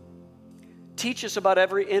 Teach us about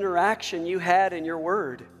every interaction you had in your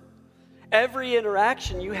word. Every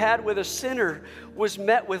interaction you had with a sinner was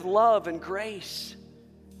met with love and grace.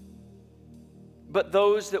 But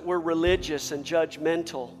those that were religious and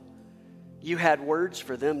judgmental, you had words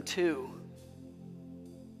for them too.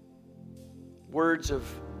 Words of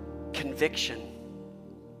conviction.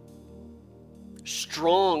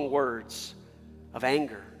 Strong words of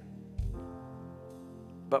anger.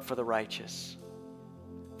 But for the righteous.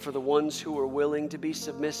 For the ones who are willing to be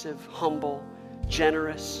submissive, humble,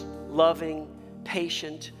 generous, loving,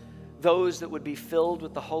 patient, those that would be filled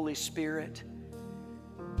with the Holy Spirit.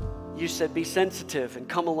 You said, be sensitive and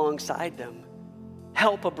come alongside them.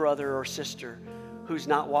 Help a brother or sister who's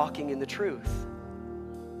not walking in the truth.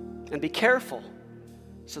 And be careful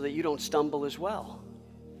so that you don't stumble as well.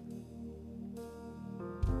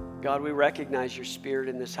 God, we recognize your Spirit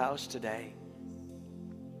in this house today.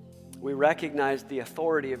 We recognize the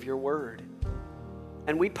authority of your word.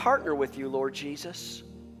 And we partner with you, Lord Jesus.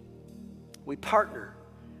 We partner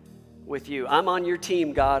with you. I'm on your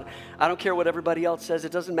team, God. I don't care what everybody else says.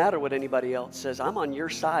 It doesn't matter what anybody else says. I'm on your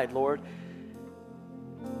side, Lord.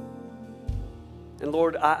 And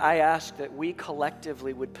Lord, I ask that we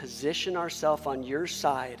collectively would position ourselves on your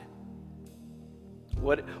side.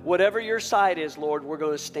 Whatever your side is, Lord, we're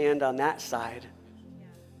going to stand on that side.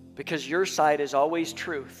 Because your side is always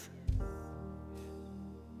truth.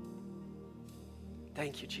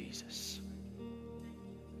 Thank you, Jesus.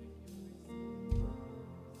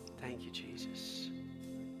 Thank you, Jesus.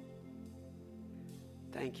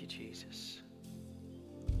 Thank you, Jesus.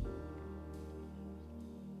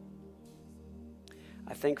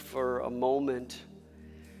 I think for a moment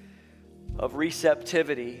of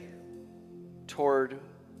receptivity toward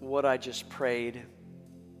what I just prayed,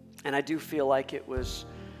 and I do feel like it was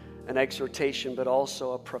an exhortation, but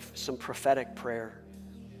also some prophetic prayer.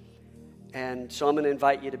 And so I'm going to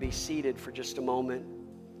invite you to be seated for just a moment.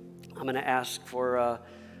 I'm going to ask for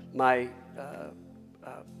my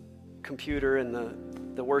computer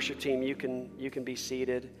and the worship team. You can be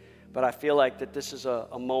seated. But I feel like that this is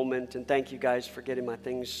a moment, and thank you guys for getting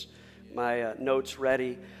my notes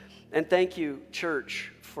ready. And thank you,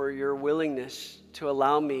 church, for your willingness to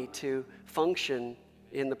allow me to function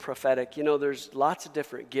in the prophetic. You know, there's lots of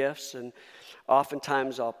different gifts, and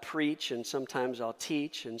oftentimes I'll preach, and sometimes I'll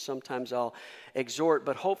teach, and sometimes I'll exhort,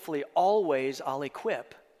 but hopefully always I'll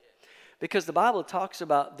equip. Because the Bible talks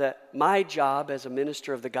about that my job as a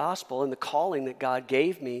minister of the gospel and the calling that God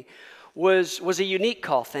gave me was a unique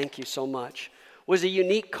call. Thank you so much. Was a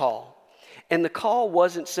unique call. And the call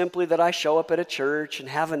wasn't simply that I show up at a church and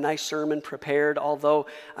have a nice sermon prepared, although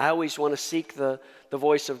I always want to seek the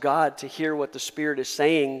voice of God to hear what the Spirit is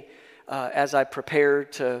saying as I prepare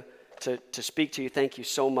to speak to you. Thank you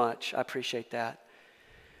so much. I appreciate that.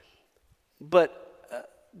 But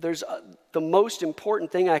there's the most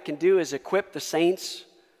important thing I can do is equip the saints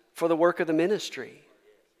for the work of the ministry.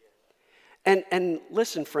 And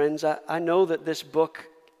listen, friends, I know that this book,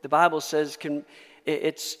 the Bible says,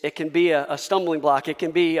 it can be a stumbling block. It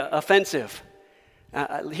can be offensive.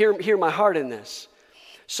 Hear my heart in this.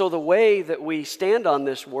 So the way that we stand on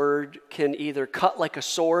this word can either cut like a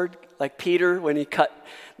sword, like Peter when he cut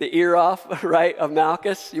the ear off, right, of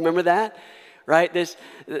Malchus. You remember that? Right?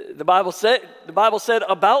 The Bible said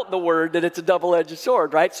about the word that it's a double-edged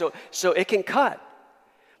sword, right? So it can cut.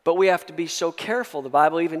 But we have to be so careful. The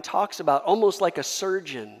Bible even talks about almost like a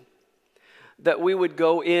surgeon, that we would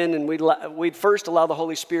go in and we'd first allow the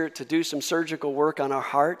Holy Spirit to do some surgical work on our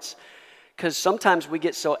hearts, because sometimes we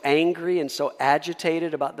get so angry and so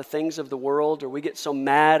agitated about the things of the world, or we get so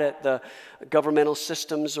mad at the governmental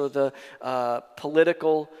systems or the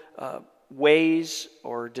political ways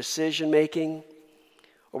or decision making,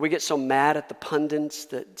 or we get so mad at the pundits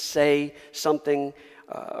that say something,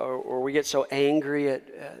 or we get so angry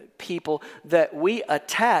at people that we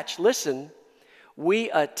attach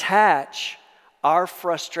our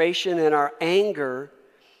frustration and our anger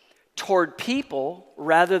toward people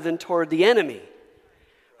rather than toward the enemy,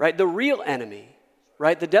 right? The real enemy,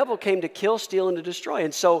 right? The devil came to kill, steal, and to destroy.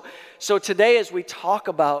 And so today as we talk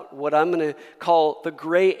about what I'm going to call the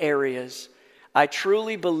gray areas, I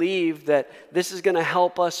truly believe that this is going to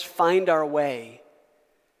help us find our way.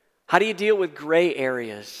 How do you deal with gray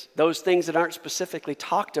areas? Those things that aren't specifically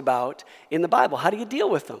talked about in the Bible. How do you deal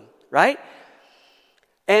with them, right?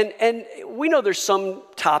 And we know there's some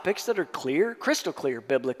topics that are clear, crystal clear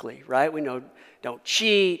biblically, right? We know don't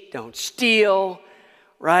cheat, don't steal,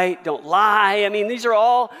 right? Don't lie. I mean, these are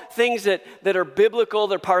all things that are biblical.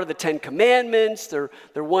 They're part of the 10 Commandments. They're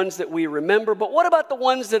ones that we remember. But what about the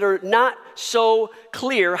ones that are not so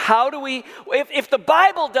clear? How do we, if the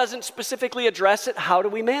Bible doesn't specifically address it, how do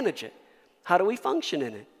we manage it? How do we function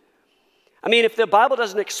in it? I mean, if the Bible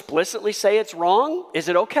doesn't explicitly say it's wrong, is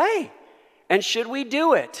it okay? And should we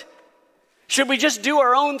do it? Should we just do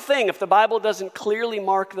our own thing if the Bible doesn't clearly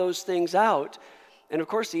mark those things out? And of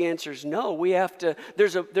course the answer is no. We have to,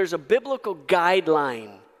 there's a biblical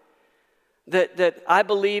guideline that I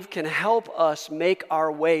believe can help us make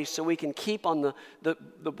our way so we can keep on the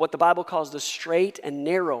what the Bible calls the straight and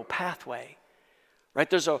narrow pathway. Right?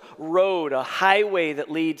 There's a road, a highway that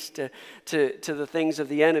leads to the things of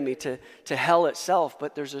the enemy, to hell itself,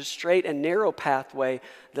 but there's a straight and narrow pathway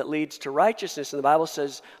that leads to righteousness. And the Bible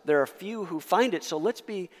says there are few who find it, so let's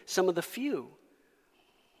be some of the few.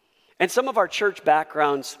 And some of our church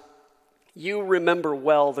backgrounds, you remember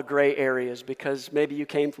well the gray areas because maybe you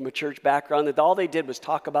came from a church background that all they did was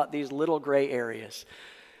talk about these little gray areas.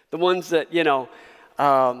 The ones that,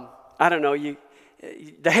 I don't know, your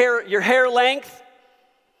hair length,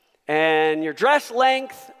 and your dress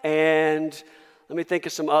length, and let me think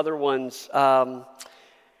of some other ones.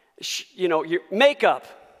 Your makeup.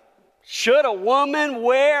 Should a woman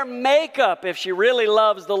wear makeup if she really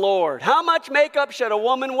loves the Lord? How much makeup should a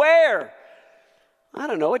woman wear? I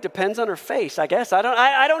don't know. It depends on her face, I guess. I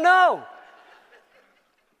don't know.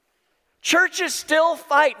 Churches still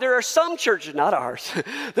fight. There are some churches, not ours.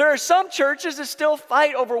 There are some churches that still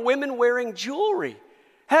fight over women wearing jewelry.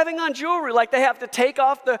 Having on jewelry, like they have to take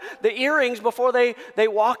off the earrings before they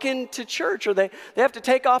walk into church, or they have to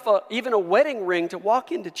take off even a wedding ring to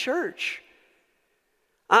walk into church.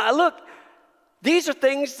 Look, these are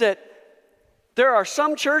things that there are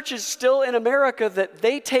some churches still in America that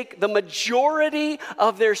they take the majority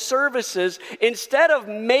of their services, instead of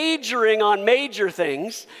majoring on major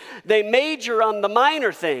things, they major on the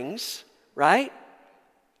minor things, right?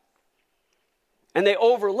 And they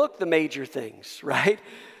overlook the major things, right?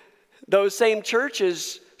 Those same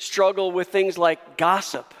churches struggle with things like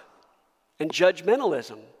gossip and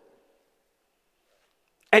judgmentalism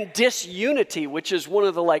and disunity, which is one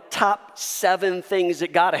of the top 7 things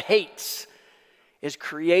that God hates, is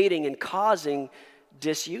creating and causing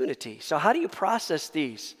disunity. So how do you process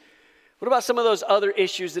these? What about some of those other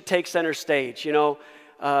issues that take center stage? Can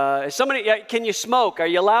you smoke? Are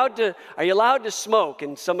you allowed to smoke?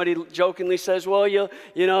 And somebody jokingly says, well, you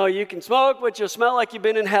can smoke, but you'll smell like you've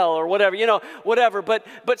been in hell, or whatever, whatever.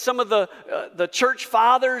 But some of the church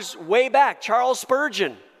fathers way back, Charles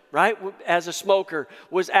Spurgeon, right, as a smoker,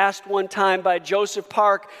 was asked one time by Joseph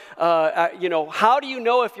Park, how do you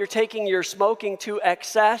know if you're taking your smoking to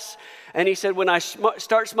excess? And he said, when I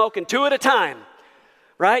start smoking 2 at a time,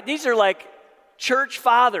 right? These are like church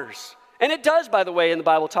fathers. And it does, by the way, in the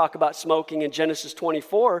Bible talk about smoking in Genesis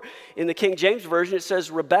 24. In the King James Version, it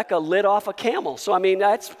says Rebecca lit off a camel. So, I mean,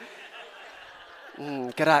 that's...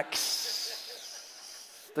 The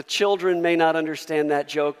children may not understand that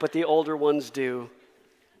joke, but the older ones do.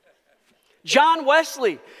 John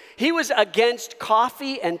Wesley, he was against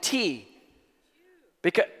coffee and tea.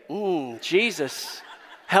 Because, Jesus,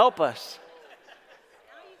 help us.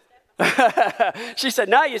 She said,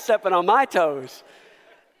 now you're stepping on my toes.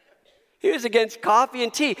 He was against coffee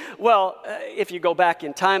and tea. Well, if you go back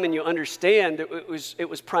in time and you understand, it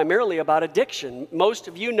was primarily about addiction. Most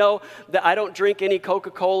of you know that I don't drink any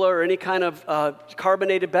Coca-Cola or any kind of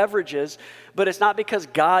carbonated beverages, but it's not because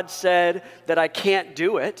God said that I can't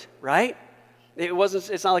do it, right?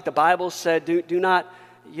 It's not like the Bible said, do not,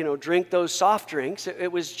 drink those soft drinks.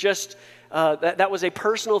 It was just, that was a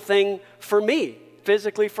personal thing for me,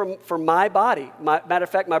 physically for my body. Matter of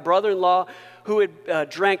fact, my brother-in-law who had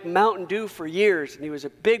drank Mountain Dew for years, and he was a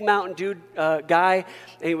big Mountain Dew guy,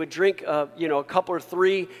 and he would drink, a couple or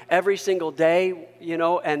three every single day,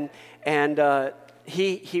 and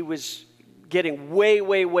he was getting way,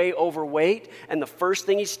 way, way overweight, and the first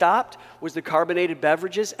thing he stopped was the carbonated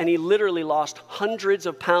beverages, and he literally lost hundreds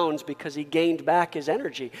of pounds because he gained back his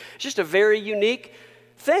energy. It's just a very unique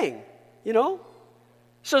thing,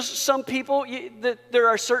 So some people, there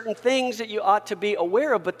are certain things that you ought to be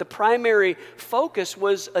aware of, but the primary focus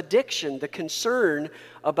was addiction, the concern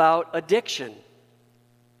about addiction.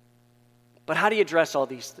 But how do you address all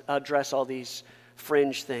these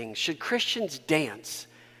fringe things? Should Christians dance?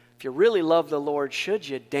 If you really love the Lord, should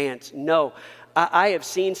you dance? No. I have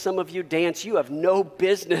seen some of you dance. You have no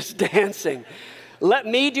business dancing. Let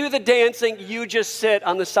me do the dancing. You just sit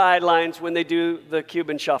on the sidelines when they do the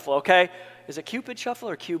Cuban shuffle, okay? Is it Cupid shuffle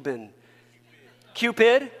or Cuban?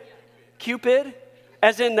 Cupid? Cupid?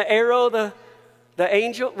 As in the arrow, the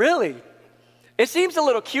angel? Really? It seems a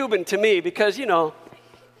little Cuban to me because, a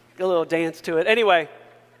little dance to it. Anyway,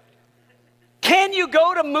 can you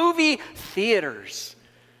go to movie theaters?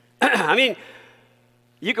 I mean,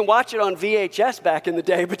 you can watch it on VHS back in the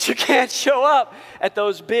day, but you can't show up at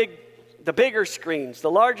the bigger screens.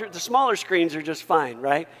 The smaller screens are just fine,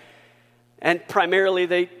 right? And primarily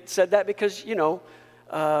they said that because,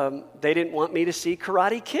 they didn't want me to see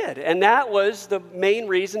Karate Kid. And that was the main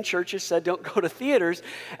reason churches said don't go to theaters.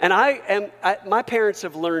 And my parents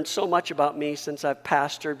have learned so much about me since I've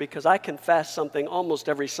pastored because I confess something almost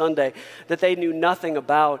every Sunday that they knew nothing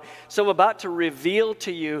about. So I'm about to reveal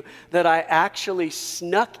to you that I actually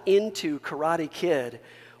snuck into Karate Kid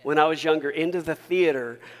when I was younger, into the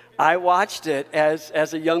theater. I watched it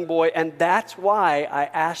as a young boy, and that's why I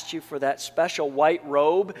asked you for that special white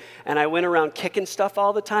robe, and I went around kicking stuff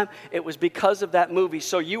all the time. It was because of that movie.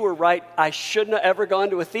 So you were right. I shouldn't have ever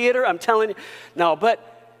gone to a theater. I'm telling you. No, but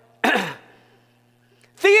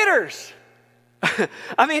theaters.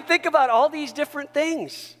 I mean, think about all these different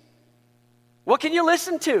things. What can you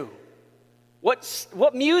listen to?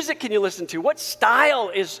 What music can you listen to? What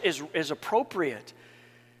style is appropriate?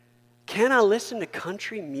 Can I listen to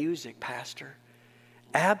country music, Pastor?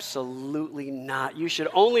 Absolutely not. You should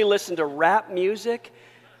only listen to rap music.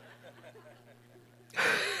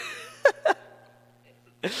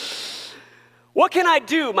 What can I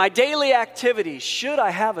do? My daily activities. Should I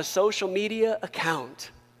have a social media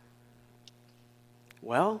account?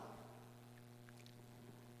 Well,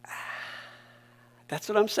 that's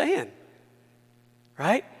what I'm saying,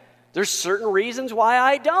 right? There's certain reasons why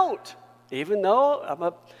I don't, even though I'm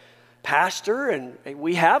a pastor, and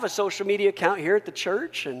we have a social media account here at the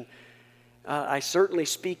church, and I certainly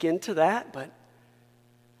speak into that, but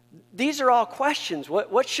these are all questions.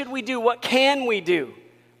 What should we do? What can we do?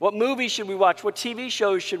 What movies should we watch? What TV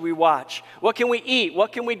shows should we watch? What can we eat?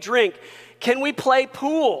 What can we drink? Can we play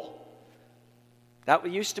pool? That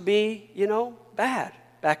used to be, bad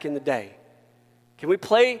back in the day. Can we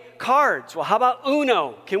play cards? Well, how about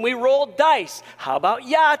Uno? Can we roll dice? How about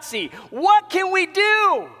Yahtzee? What can we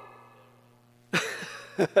do?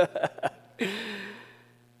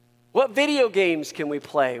 What video games can we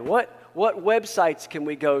play? What websites can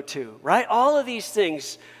we go to, right? All of these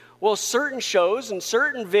things. Well, certain shows and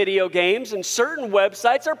certain video games and certain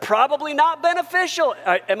websites are probably not beneficial.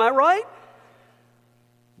 Am I right?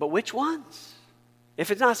 But which ones?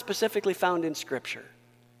 If it's not specifically found in Scripture,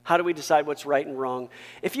 how do we decide what's right and wrong?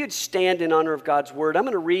 If you'd stand in honor of God's Word, I'm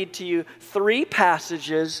going to read to you 3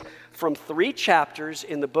 passages from 3 chapters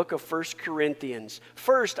in the book of 1 Corinthians.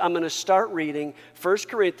 First, I'm going to start reading 1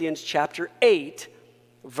 Corinthians chapter 8,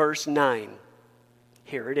 verse 9.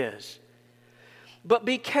 Here it is. But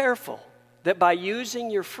be careful that by using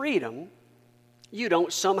your freedom, you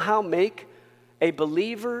don't somehow make a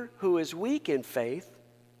believer who is weak in faith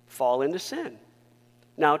fall into sin.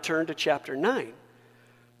 Now turn to chapter 9.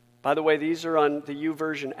 By the way, these are on the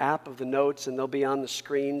YouVersion app of the notes, and they'll be on the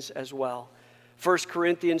screens as well. 1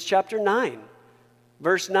 Corinthians chapter 9,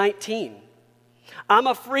 verse 19. I'm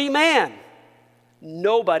a free man,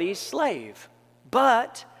 nobody's slave,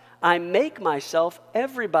 but I make myself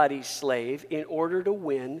everybody's slave in order to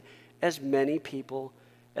win as many people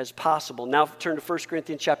as possible. Now turn to 1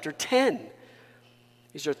 Corinthians chapter 10.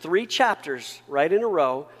 These are 3 chapters right in a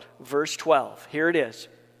row, verse 12. Here it is.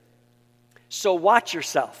 So watch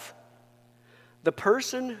yourself. The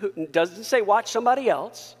person who doesn't say watch somebody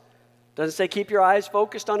else, doesn't say keep your eyes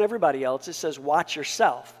focused on everybody else. It says watch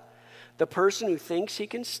yourself. The person who thinks he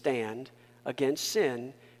can stand against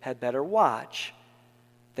sin had better watch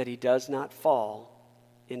that he does not fall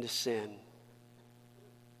into sin.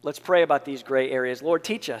 Let's pray about these gray areas. Lord,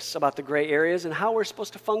 teach us about the gray areas and how we're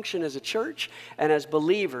supposed to function as a church and as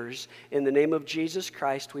believers. In the name of Jesus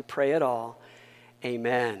Christ, we pray it all.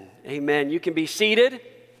 Amen. Amen. You can be seated.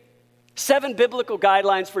 7 biblical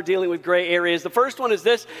guidelines for dealing with gray areas. The first one is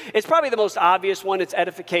this. It's probably the most obvious one. It's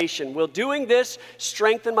edification. Will doing this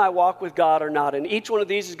strengthen my walk with God or not? And each one of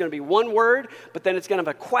these is going to be one word, but then it's going to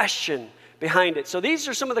have a question behind it. So these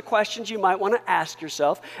are some of the questions you might want to ask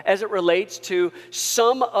yourself as it relates to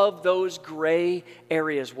some of those gray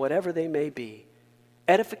areas, whatever they may be.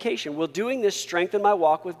 Edification. Will doing this strengthen my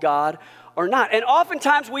walk with God or not? And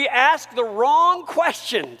oftentimes we ask the wrong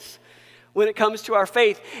questions when it comes to our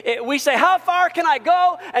faith. We say, how far can I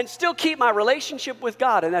go and still keep my relationship with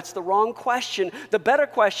God? And that's the wrong question. The better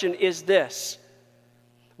question is this: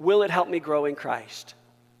 will it help me grow in Christ?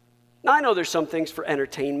 Now, I know there's some things for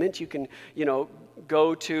entertainment. You can,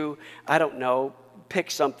 go to, pick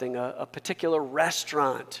something, a particular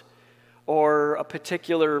restaurant or a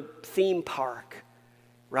particular theme park,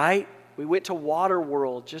 right? We went to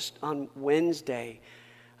Waterworld just on Wednesday.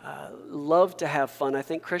 Love to have fun. I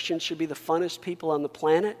think Christians should be the funnest people on the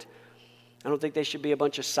planet. I don't think they should be a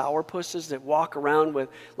bunch of sourpusses that walk around with,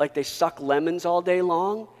 like they suck lemons all day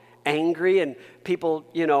long, angry, and people,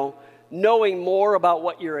 knowing more about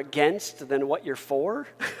what you're against than what you're for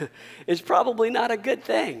is probably not a good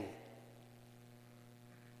thing.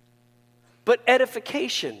 But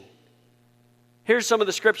edification. Here's some of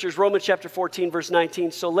the scriptures, Romans chapter 14, verse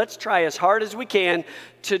 19. So let's try as hard as we can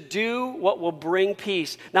to do what will bring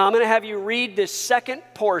peace. Now, I'm going to have you read this second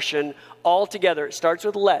portion all together. It starts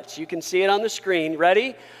with let's. You can see it on the screen.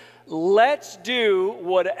 Ready? Let's do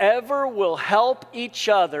whatever will help each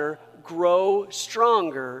other grow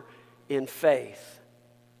stronger in faith.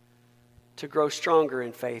 To grow stronger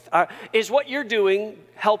in faith. Is what you're doing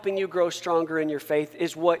helping you grow stronger in your faith?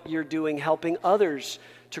 Is what you're doing helping others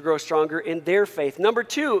to grow stronger in their faith? Number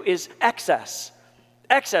 2 is excess.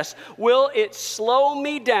 Excess. Will it slow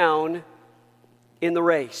me down in the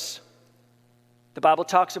race? The Bible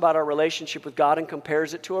talks about our relationship with God and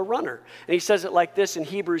compares it to a runner. And he says it like this in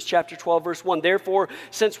Hebrews chapter 12, verse 1. Therefore,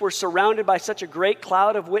 since we're surrounded by such a great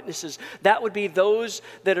cloud of witnesses, that would be those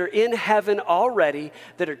that are in heaven already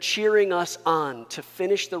that are cheering us on to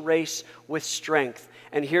finish the race with strength.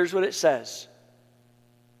 And here's what it says.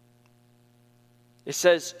 It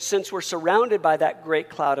says, since we're surrounded by that great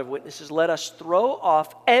cloud of witnesses, let us throw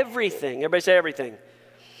off everything. Everybody say everything.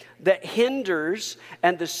 That hinders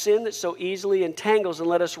and the sin that so easily entangles, and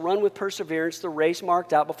let us run with perseverance the race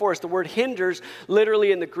marked out before us. The word hinders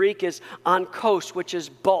literally in the Greek is onkos, which is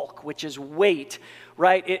bulk, which is weight,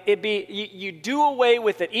 right? You do away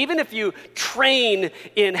with it. Even if you train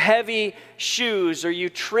in heavy shoes, or you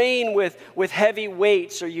train with heavy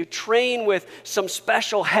weights, or you train with some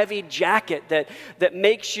special heavy jacket that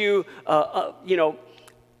makes you,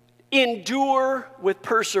 endure with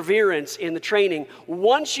perseverance in the training.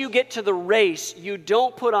 Once you get to the race, you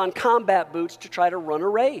don't put on combat boots to try to run a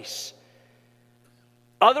race.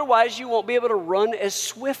 Otherwise, you won't be able to run as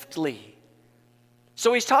swiftly.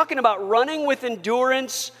 So he's talking about running with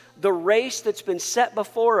endurance the race that's been set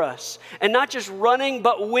before us. And not just running,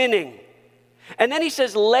 but winning. And then he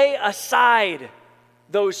says, lay aside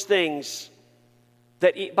those things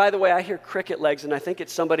that, by the way, I hear cricket legs, and I think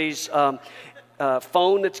it's somebody's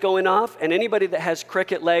phone that's going off. And anybody that has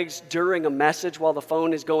cricket legs during a message while the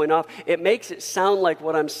phone is going off, it makes it sound like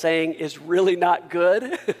what I'm saying is really not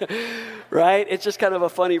good, right? It's just kind of a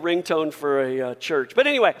funny ringtone for a church. But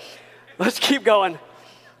anyway, let's keep going.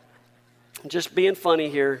 Just being funny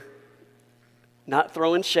here, not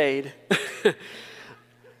throwing shade.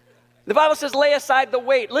 The Bible says, lay aside the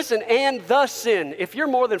weight. Listen, and the sin. If you're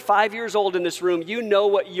more than 5 years old in this room, you know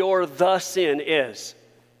what your the sin is.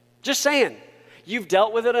 Just saying. You've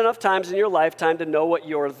dealt with it enough times in your lifetime to know what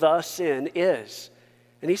your the sin is.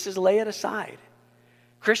 And he says, lay it aside.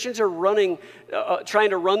 Christians are trying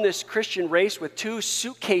to run this Christian race with 2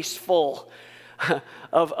 suitcases full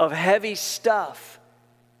of heavy stuff.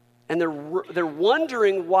 And they're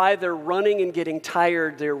wondering why they're running and getting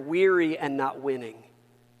tired. They're weary and not winning.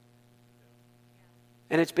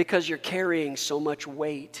 And it's because you're carrying so much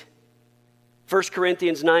weight. 1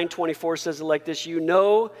 Corinthians 9:24 says it like this. You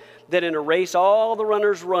know that in a race all the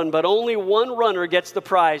runners run, but only one runner gets the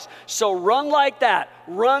prize. So run like that.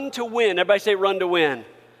 Run to win. Everybody say run to win.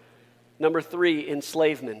 Number 3,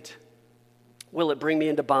 enslavement. Will it bring me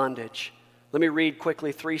into bondage? Let me read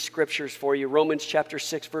quickly 3 scriptures for you. Romans chapter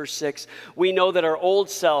 6, verse 6. We know that our old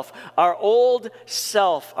self,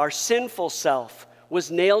 our sinful self, was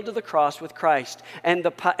nailed to the cross with Christ. And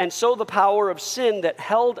so the power of sin that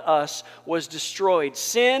held us was destroyed.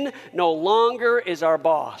 Sin no longer is our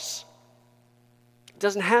boss. It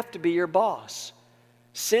doesn't have to be your boss.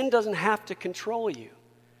 Sin doesn't have to control you.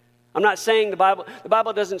 I'm not saying the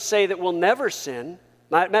Bible doesn't say that we'll never sin.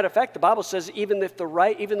 Matter of fact, the Bible says even though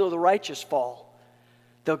the righteous fall,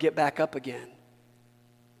 they'll get back up again.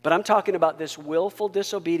 But I'm talking about this willful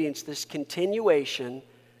disobedience, this continuation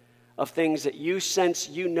of things that you sense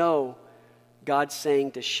God's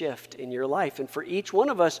saying to shift in your life. And for each one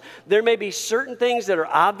of us, there may be certain things that are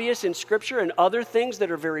obvious in Scripture and other things that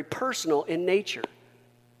are very personal in nature.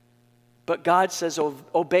 But God says,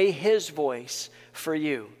 obey His voice for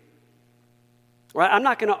you. Right? I'm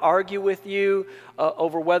not going to argue with you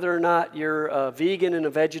over whether or not you're a vegan and a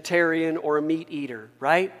vegetarian or a meat eater,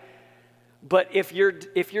 right? But if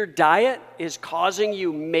your diet is causing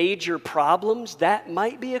you major problems, that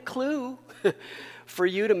might be a clue for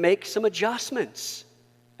you to make some adjustments.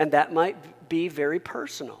 And that might be very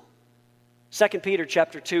personal. 2 Peter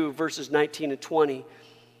chapter 2, verses 19 and 20.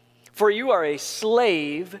 For you are a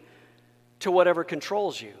slave to whatever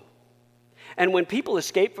controls you. And when people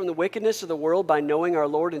escape from the wickedness of the world by knowing our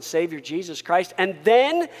Lord and Savior Jesus Christ, and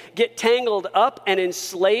then get tangled up and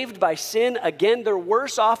enslaved by sin again, they're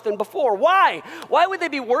worse off than before. Why? Why would they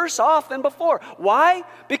be worse off than before? Why?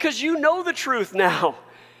 Because you know the truth now.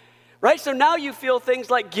 Right? So now you feel things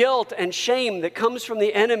like guilt and shame that comes from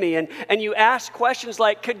the enemy, and you ask questions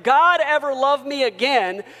like, could God ever love me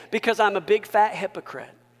again because I'm a big fat hypocrite?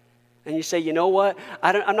 And you say, you know what?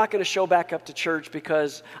 I'm not going to show back up to church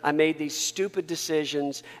because I made these stupid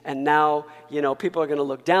decisions, and now, people are going to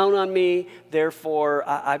look down on me. Therefore,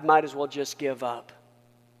 I might as well just give up.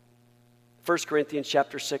 1 Corinthians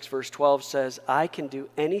chapter 6, verse 12 says, I can do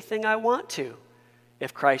anything I want to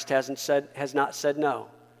if Christ has not said no.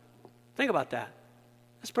 Think about that.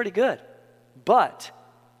 That's pretty good. But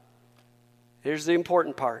here's the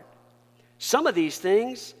important part. Some of these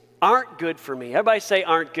things aren't good for me. Everybody say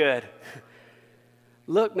aren't good.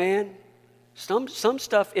 Look, man, some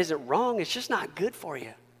stuff isn't wrong. It's just not good for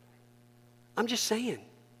you. I'm just saying.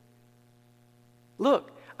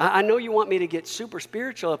 Look, I know you want me to get super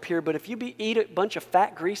spiritual up here, but if you eat a bunch of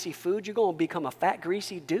fat, greasy food, you're going to become a fat,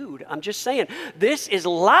 greasy dude. I'm just saying. This is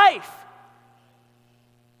life.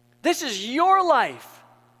 This is your life.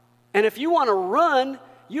 And if you want to run,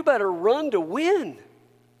 you better run to win.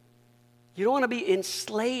 You don't want to be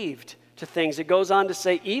enslaved to things. It goes on to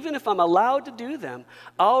say, even if I'm allowed to do them,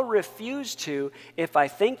 I'll refuse to if I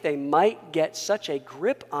think they might get such a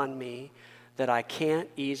grip on me that I can't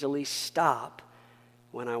easily stop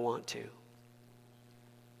when I want to.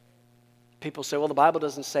 People say, well, the Bible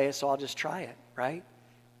doesn't say it, so I'll just try it, right?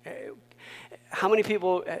 How many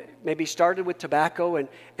people maybe started with tobacco and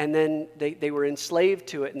then they were enslaved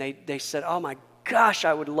to it, and they said, oh my gosh,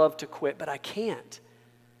 I would love to quit, but I can't.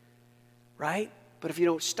 Right? But if you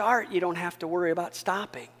don't start, you don't have to worry about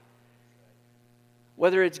stopping.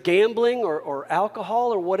 Whether it's gambling or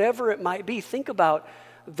alcohol or whatever it might be, think about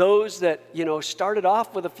those that, started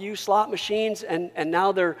off with a few slot machines and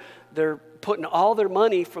now they're putting all their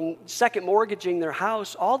money from second mortgaging their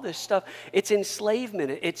house, all this stuff. It's enslavement.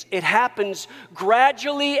 It happens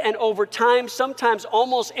gradually and over time, sometimes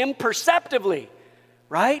almost imperceptibly,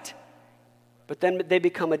 right? But then they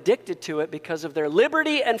become addicted to it because of their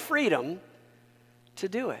liberty and freedom to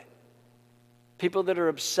do it. People that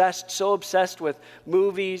are so obsessed with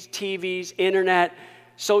movies, TVs, internet,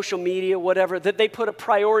 social media, whatever, that they put a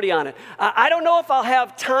priority on it. I don't know if I'll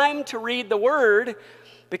have time to read the Word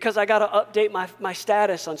because I got to update my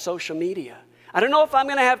status on social media. I don't know if I'm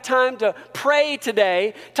going to have time to pray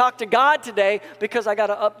today, talk to God today, because I got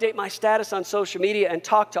to update my status on social media and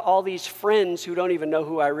talk to all these friends who don't even know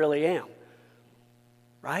who I really am.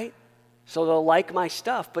 Right? So they'll like my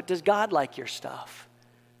stuff, but does God like your stuff?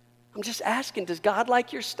 I'm just asking, does God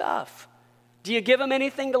like your stuff? Do you give Him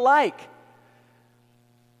anything to like?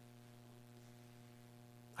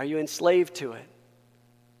 Are you enslaved to it?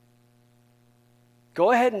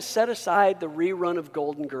 Go ahead and set aside the rerun of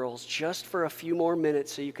Golden Girls just for a few more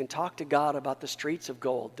minutes so you can talk to God about the streets of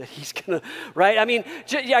gold that He's going to, right? I mean,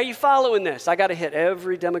 are you following this? I got to hit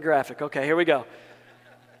every demographic. Okay, here we go.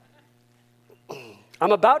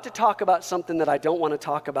 I'm about to talk about something that I don't want to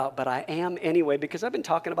talk about, but I am anyway, because I've been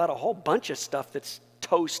talking about a whole bunch of stuff that's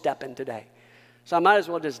toe-stepping today. So I might as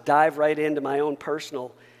well just dive right into my own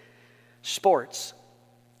personal sports.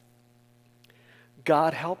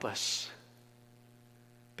 God help us.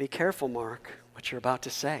 Be careful, Mark, what you're about to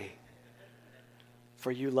say.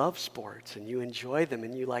 For you love sports, and you enjoy them,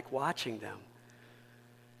 and you like watching them.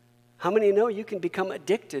 How many know you can become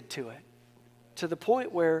addicted to it? to the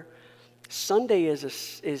point where Sunday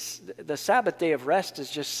is the Sabbath day of rest is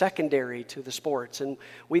just secondary to the sports. And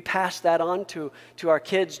we pass that on to our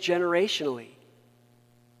kids generationally,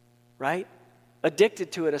 right?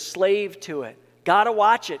 Addicted to it, a slave to it. Gotta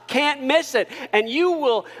watch it, can't miss it. And you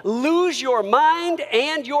will lose your mind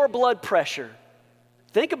and your blood pressure.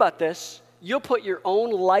 Think about this. You'll put your own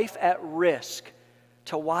life at risk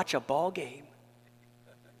to watch a ball game.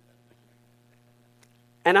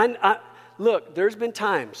 And I look, there's been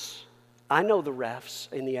times, I know the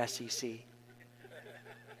refs in the SEC.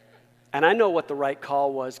 And I know what the right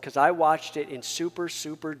call was because I watched it in super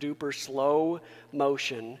duper slow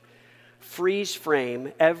motion, freeze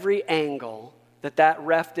frame, every angle that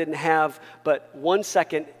ref didn't have but 1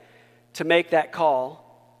 second to make that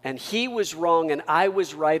call. And he was wrong and I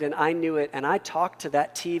was right and I knew it. And I talked to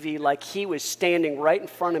that TV like he was standing right in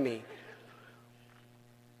front of me.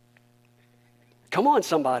 Come on,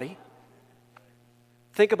 somebody.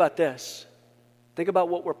 Think about this. Think about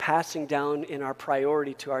what we're passing down in our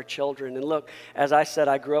priority to our children. And look, as I said,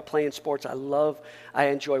 I grew up playing sports. I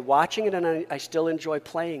enjoy watching it, and I still enjoy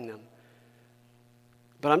playing them.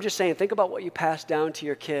 But I'm just saying, think about what you pass down to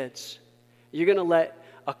your kids. You're going to let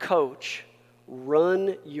a coach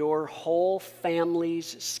run your whole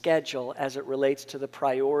family's schedule as it relates to the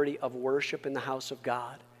priority of worship in the house of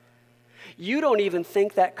God. You don't even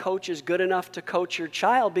think that coach is good enough to coach your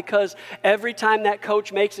child because every time that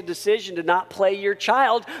coach makes a decision to not play your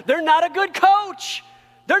child, they're not a good coach.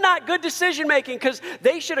 They're not good decision making because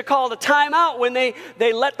they should have called a timeout when they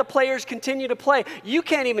let the players continue to play. You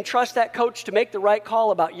can't even trust that coach to make the right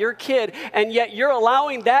call about your kid, and yet you're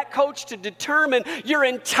allowing that coach to determine your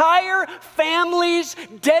entire family's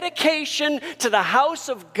dedication to the house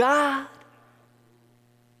of God.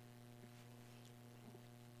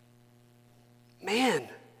 Man,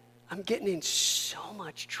 I'm getting in so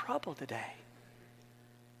much trouble today.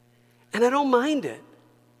 And I don't mind it.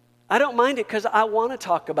 I don't mind it because I want to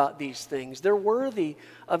talk about these things. They're worthy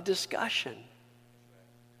of discussion.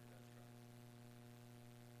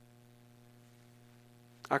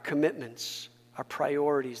 Our commitments, our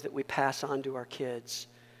priorities that we pass on to our kids,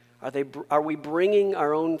 are we bringing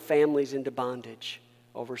our own families into bondage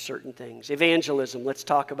over certain things? Evangelism, let's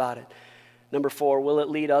talk about it. Number 4, will it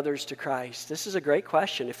lead others to Christ? This is a great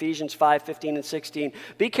question. Ephesians 5:15 and 16.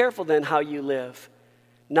 Be careful then how you live,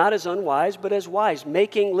 not as unwise, but as wise,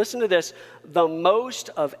 making, listen to this, the most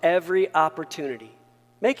of every opportunity.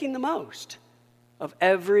 Making the most of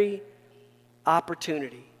every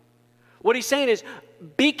opportunity. What he's saying is,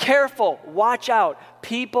 be careful, watch out.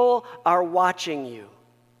 People are watching you.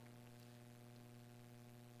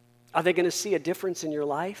 Are they going to see a difference in your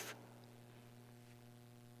life?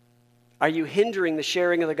 Are you hindering the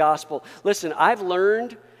sharing of the gospel? Listen, I've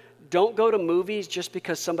learned, don't go to movies just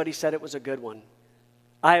because somebody said it was a good one.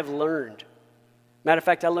 I have learned. Matter of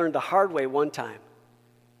fact, I learned the hard way one time.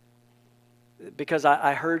 Because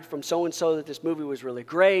I heard from so-and-so that this movie was really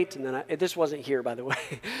great, and then this wasn't here, by the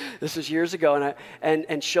way. This was years ago,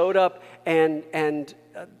 and showed up, and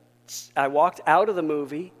I walked out of the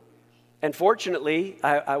movie, and fortunately,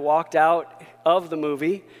 I walked out of the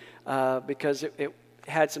movie because it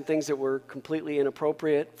had some things that were completely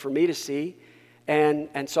inappropriate for me to see.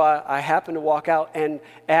 And so I happened to walk out, and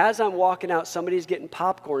as I'm walking out, somebody's getting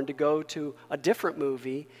popcorn to go to a different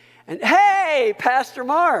movie. And, hey, Pastor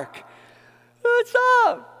Mark, what's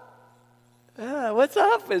up? What's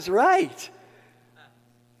up is right.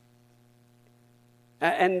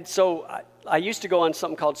 And so I used to go on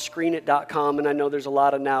something called screenit.com, and I know there's a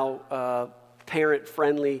lot of now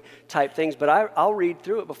parent-friendly type things, but I'll read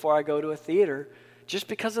through it before I go to a theater just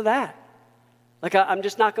because of that. Like, I'm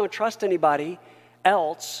just not going to trust anybody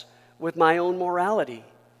else with my own morality.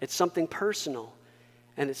 It's something personal,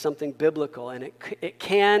 and it's something biblical, and it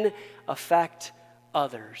can affect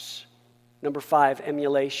others. Number 5,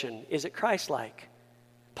 emulation. Is it Christ-like?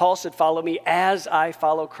 Paul said, follow me as I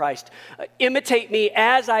follow Christ. Imitate me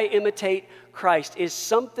as I imitate Christ. Is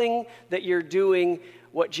something that you're doing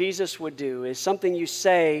what Jesus would do? Is something you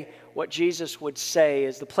say what Jesus would say?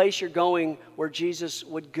 Is the place you're going where Jesus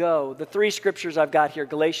would go? The 3 scriptures I've got here,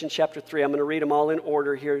 Galatians chapter 3, I'm going to read them all in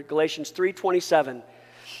order here. Galatians 3:27.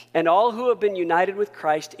 And all who have been united with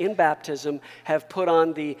Christ in baptism have put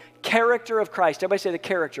on the character of Christ. Everybody say the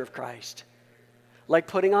character of Christ. Like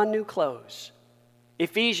putting on new clothes.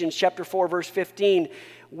 Ephesians chapter 4, verse 15.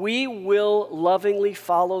 We will lovingly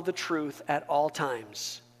follow the truth at all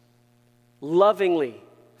times. Lovingly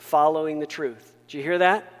following the truth. Did you hear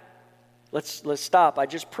that? Let's stop. I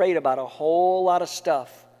just prayed about a whole lot of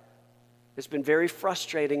stuff. It's been very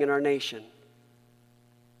frustrating in our nation.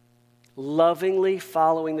 Lovingly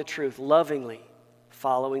following the truth. Lovingly.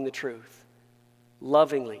 following the truth,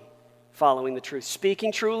 lovingly following the truth,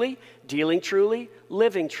 speaking truly, dealing truly,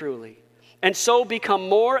 living truly. And so become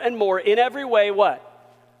more and more in every way what?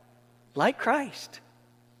 Like Christ.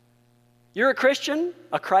 You're a Christian,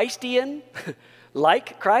 a Christian,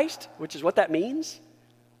 like Christ, which is what that means.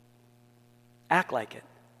 Act like it.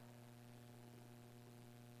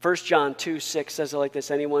 1 John 2:6 says it like this: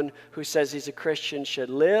 anyone who says he's a Christian should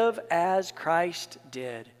live as Christ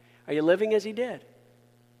did. Are you living as he did?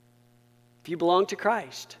 If you belong to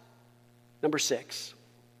Christ. Number six,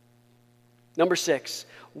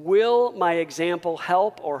 will my example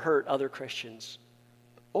help or hurt other Christians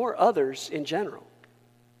or others in general?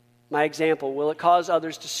 My example, will it cause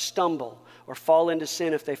others to stumble or fall into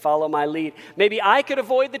sin if they follow my lead? Maybe I could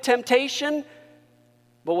avoid the temptation,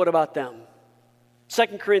 but what about them?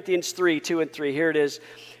 2 Corinthians 3:2-3, here it is.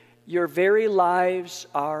 Your very lives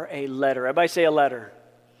are a letter. Everybody say a letter.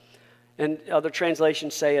 And other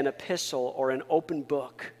translations say an epistle or an open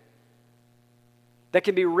book that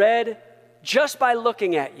can be read just by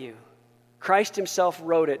looking at you. Christ himself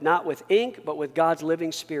wrote it, not with ink, but with God's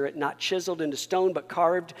living spirit, not chiseled into stone, but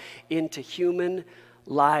carved into human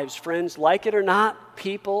lives. Friends, like it or not,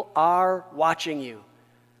 people are watching you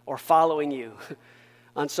or following you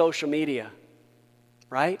on social media,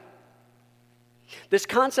 right? This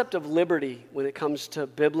concept of liberty when it comes to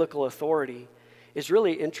biblical authority is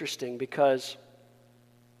really interesting because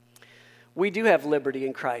we do have liberty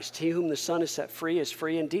in Christ. He whom the Son has set free is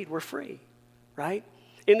free indeed. We're free, right?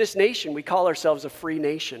 In this nation, we call ourselves a free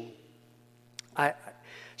nation.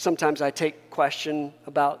 Sometimes I take question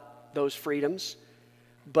about those freedoms,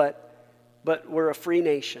 but we're a free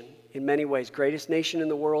nation in many ways. Greatest nation in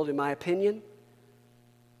the world, in my opinion.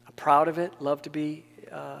 I'm proud of it. Love to be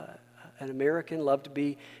an American. Love to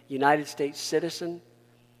be a United States citizen.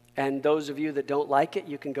 And those of you that don't like it,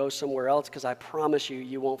 you can go somewhere else because I promise you,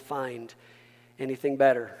 you won't find anything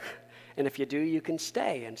better. And if you do, you can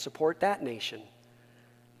stay and support that nation.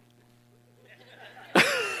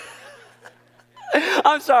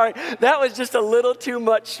 I'm sorry, that was just a little too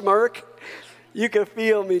much smirk. You can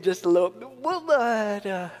feel me just a little.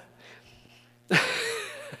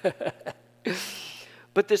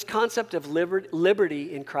 But this concept of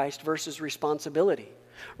liberty in Christ versus responsibility,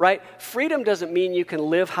 right? Freedom doesn't mean you can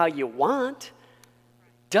live how you want.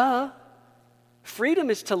 Duh. Freedom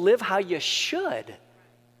is to live how you should.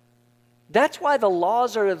 That's why the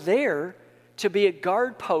laws are there, to be a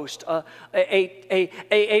guard post,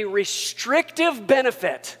 a restrictive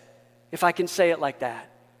benefit, if I can say it like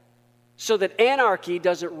that, so that anarchy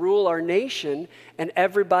doesn't rule our nation and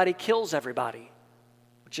everybody kills everybody,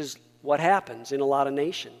 which is what happens in a lot of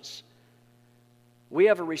nations. We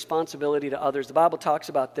have a responsibility to others. The Bible talks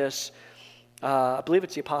about this. I believe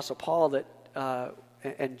it's the Apostle Paul that,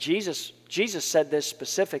 and Jesus said this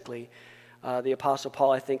specifically. The Apostle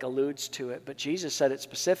Paul, I think, alludes to it, but Jesus said it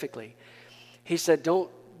specifically. He said, don't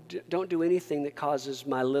do anything that causes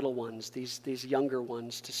my little ones, these younger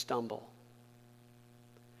ones, to stumble.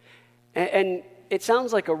 And it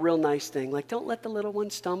sounds like a real nice thing. Like, don't let the little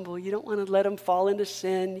ones stumble. You don't want to let them fall into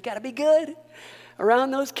sin. You got to be good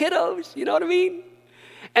around those kiddos. You know what I mean?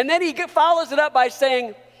 And then he follows it up by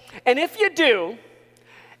saying, and if you do,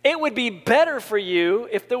 it would be better for you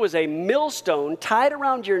if there was a millstone tied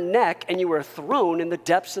around your neck and you were thrown in the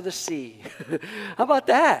depths of the sea. How about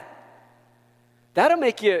that? That'll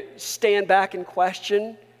make you stand back and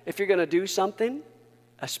question if you're going to do something,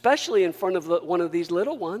 especially in front of one of these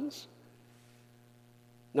little ones.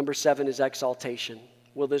 Number 7 is exaltation.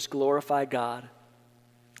 Will this glorify God?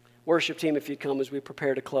 Worship team, if you'd come as we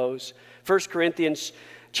prepare to close. 1 Corinthians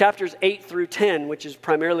chapters 8-10, which is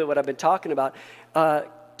primarily what I've been talking about,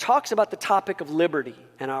 talks about the topic of liberty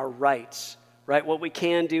and our rights, right? What we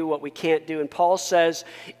can do, what we can't do. And Paul says,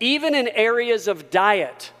 even in areas of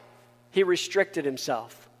diet, he restricted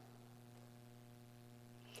himself.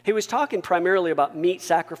 He was talking primarily about meat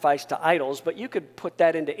sacrificed to idols, but you could put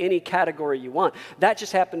that into any category you want. That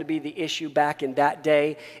just happened to be the issue back in that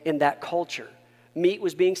day, in that culture. Meat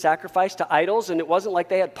was being sacrificed to idols, and it wasn't like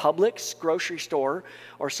they had Publix grocery store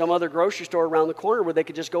or some other grocery store around the corner where they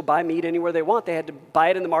could just go buy meat anywhere they want. They had to buy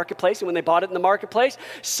it in the marketplace, and when they bought it in the marketplace,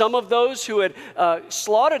 some of those who had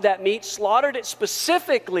slaughtered that meat slaughtered it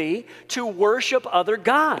specifically to worship other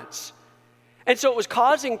gods. And so it was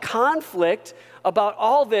causing conflict about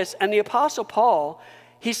all this. And the Apostle Paul,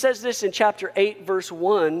 he says this in chapter 8, verse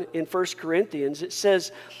 1 in 1 Corinthians. It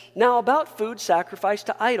says, now about food sacrificed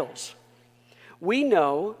to idols, we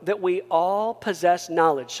know that we all possess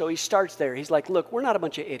knowledge. So he starts there. He's like, look, we're not a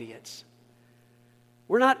bunch of idiots.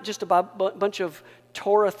 We're not just a bunch of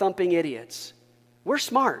Torah-thumping idiots. We're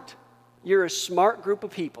smart. You're a smart group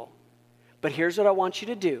of people. But here's what I want you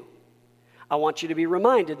to do. I want you to be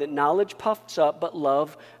reminded that knowledge puffs up, but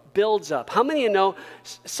love builds up. How many of you know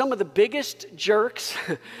some of the biggest jerks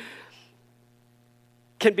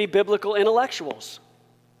can be biblical intellectuals?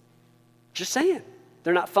 Just saying.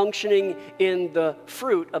 They're not functioning in the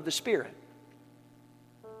fruit of the Spirit.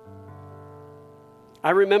 I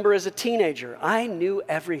remember as a teenager, I knew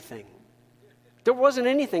everything. There wasn't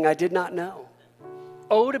anything I did not know.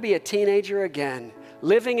 Oh, to be a teenager again,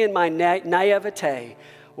 living in my naivete,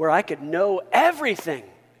 where I could know everything.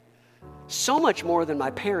 So much more than my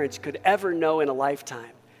parents could ever know in a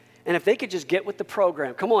lifetime. And if they could just get with the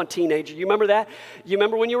program. Come on, teenager. You remember that? You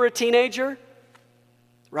remember when you were a teenager?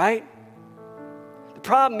 Right? The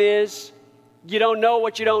problem is you don't know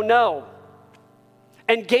what you don't know.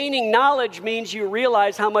 And gaining knowledge means you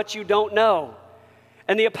realize how much you don't know.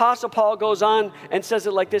 And the Apostle Paul goes on and says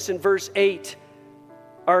it like this in verse 8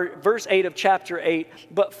 of chapter 8.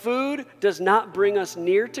 But food does not bring us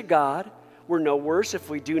near to God. We're no worse if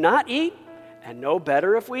we do not eat, and no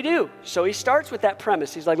better if we do. So he starts with that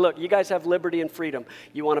premise. He's like, look, you guys have liberty and freedom.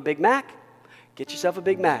 You want a Big Mac? Get yourself a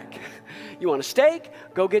Big Mac. You want a steak?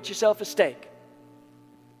 Go get yourself a steak.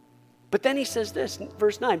 But then he says this,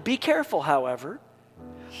 verse 9, be careful, however,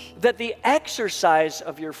 that the exercise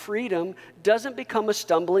of your freedom doesn't become a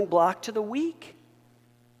stumbling block to the weak.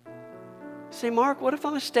 Say, Mark, what if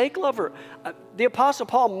I'm a steak lover? The Apostle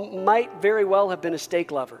Paul might very well have been a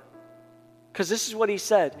steak lover. Because this is what he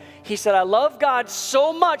said. He said, I love God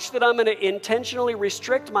so much that I'm going to intentionally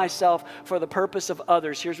restrict myself for the purpose of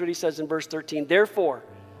others. Here's what he says in verse 13. Therefore,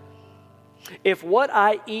 if what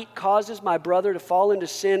I eat causes my brother to fall into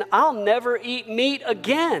sin, I'll never eat meat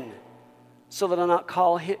again so that I'll not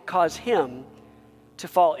cause him to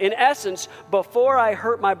fall. In essence, before I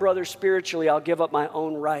hurt my brother spiritually, I'll give up my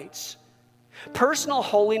own rights. Personal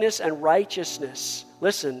holiness and righteousness,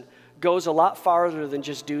 listen, goes a lot farther than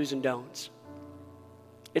just do's and don'ts.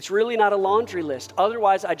 It's really not a laundry list.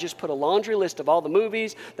 Otherwise, I just put a laundry list of all the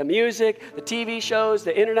movies, the music, the TV shows,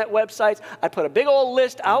 the internet websites. I put a big old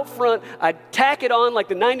list out front. I tack it on like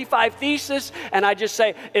the 95 Thesis, and I just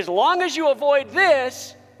say, as long as you avoid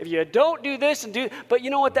this, if you don't do this and do, but you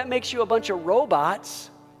know what? That makes you a bunch of robots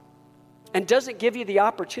and doesn't give you the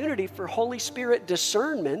opportunity for Holy Spirit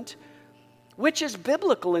discernment, which is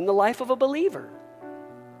biblical in the life of a believer.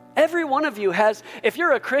 Every one of you has, if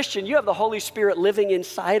you're a Christian, you have the Holy Spirit living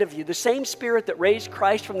inside of you. The same Spirit that raised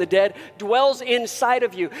Christ from the dead dwells inside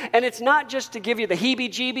of you. And it's not just to give you the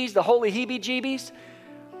heebie-jeebies, the holy heebie-jeebies,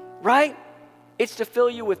 right? It's to fill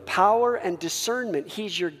you with power and discernment.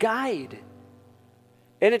 He's your guide.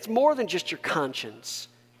 And it's more than just your conscience.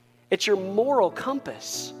 It's your moral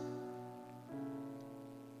compass.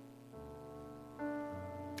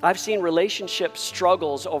 I've seen relationship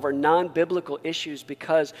struggles over non-biblical issues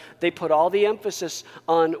because they put all the emphasis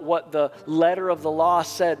on what the letter of the law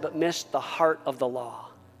said, but missed the heart of the law.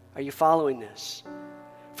 Are you following this?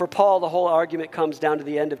 For Paul, the whole argument comes down to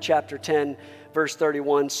the end of chapter 10, verse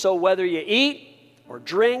 31. So whether you eat or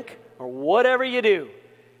drink or whatever you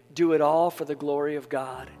do it all for the glory of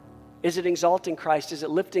God. Is it exalting Christ? Is it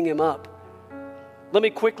lifting him up? Let me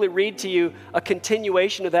quickly read to you a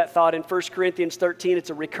continuation of that thought in 1 Corinthians 13. It's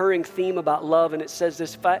a recurring theme about love, and it says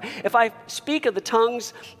this, if I speak of the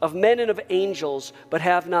tongues of men and of angels, but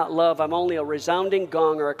have not love, I'm only a resounding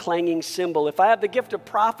gong or a clanging cymbal. If I have the gift of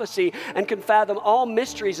prophecy and can fathom all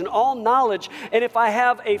mysteries and all knowledge, and if I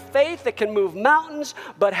have a faith that can move mountains,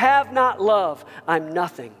 but have not love, I'm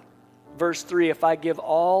nothing. Verse 3, if I give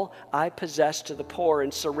all I possess to the poor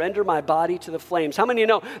and surrender my body to the flames. How many of you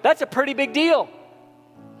know that's a pretty big deal?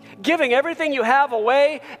 Giving everything you have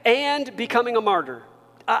away and becoming a martyr.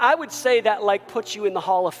 I would say that like puts you in the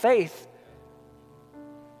hall of faith.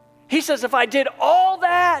 He says, if I did all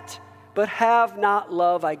that, but have not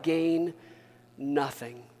love, I gain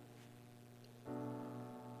nothing.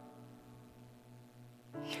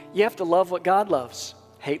 You have to love what God loves,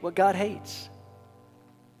 hate what God hates.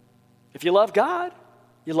 If you love God,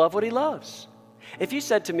 you love what he loves. If you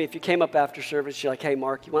said to me, if you came up after service, you're like, hey,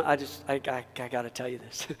 Mark, I got to tell you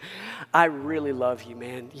this. I really love you,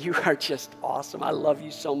 man. You are just awesome. I love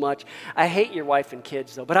you so much. I hate your wife and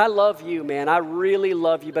kids, though, but I love you, man. I really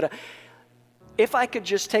love you. But if I could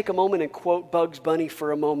just take a moment and quote Bugs Bunny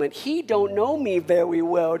for a moment, he don't know me very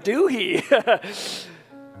well, do he?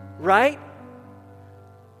 Right?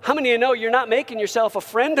 How many of you know you're not making yourself a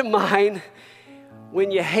friend of mine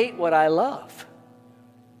when you hate what I love?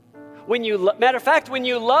 Matter of fact, when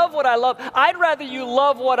you love what I love, I'd rather you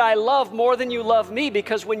love what I love more than you love me,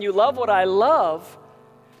 because when you love what I love,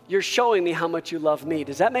 you're showing me how much you love me.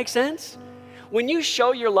 Does that make sense? When you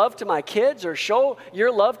show your love to my kids or show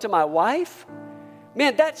your love to my wife,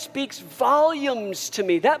 man, that speaks volumes to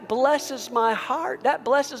me. That blesses my heart. That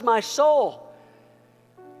blesses my soul.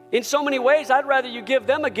 In so many ways, I'd rather you give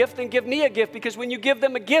them a gift than give me a gift, because when you give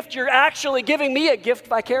them a gift, you're actually giving me a gift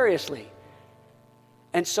vicariously.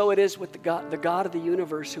 And so it is with the God of the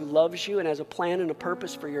universe, who loves you and has a plan and a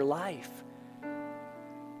purpose for your life.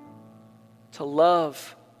 To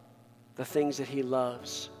love the things that he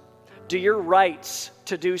loves. Do your rights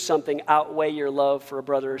to do something outweigh your love for a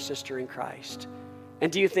brother or sister in Christ?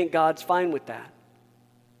 And do you think God's fine with that?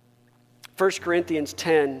 1 Corinthians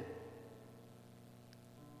 10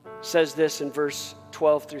 says this in verse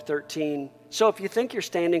 12 through 13. So if you think you're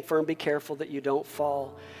standing firm, be careful that you don't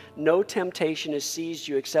fall. No temptation has seized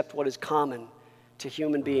you except what is common to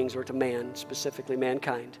human beings, or to man, specifically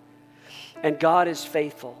mankind. And God is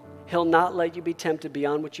faithful. He'll not let you be tempted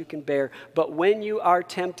beyond what you can bear. But when you are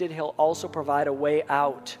tempted, he'll also provide a way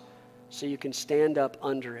out so you can stand up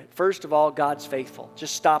under it. First of all, God's faithful.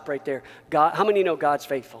 Just stop right there. God, how many know God's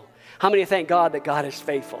faithful? How many thank God that God is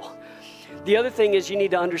faithful? The other thing is, you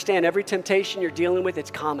need to understand every temptation you're dealing with,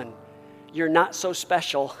 it's common. You're not so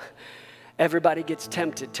special. Everybody gets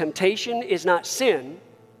tempted. Temptation is not sin.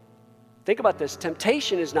 Think about this.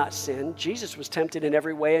 Temptation is not sin. Jesus was tempted in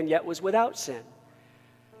every way and yet was without sin.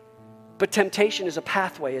 But temptation is a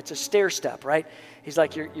pathway. It's a stair step, right? He's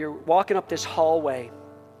like, you're walking up this hallway.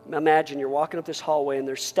 Imagine you're walking up this hallway and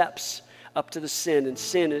there's steps up to the sin. And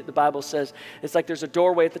sin, the Bible says, it's like there's a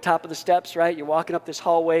doorway at the top of the steps, right? You're walking up this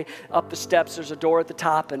hallway, up the steps, there's a door at the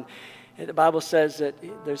top, and the Bible says that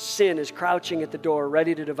the sin is crouching at the door,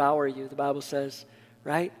 ready to devour you, the Bible says,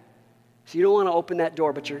 right? So you don't want to open that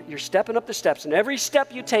door, but you're stepping up the steps, and every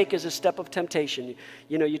step you take is a step of temptation.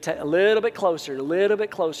 You take a little bit closer, and a little bit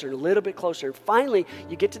closer, and a little bit closer, and finally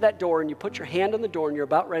you get to that door, and you put your hand on the door, and you're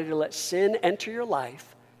about ready to let sin enter your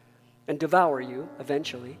life and devour you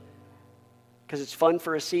eventually, because it's fun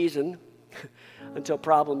for a season until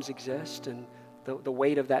problems exist and the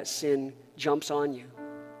weight of that sin jumps on you.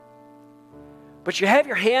 But you have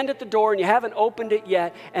your hand at the door and you haven't opened it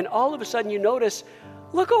yet, and all of a sudden you notice,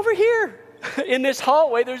 look over here. In this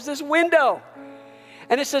hallway, there's this window,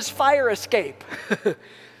 and it says fire escape.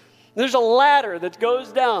 There's a ladder that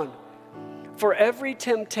goes down. For every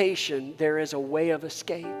temptation, there is a way of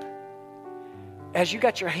escape. As you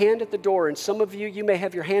got your hand at the door, and some of you may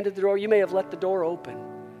have your hand at the door, you may have let the door open.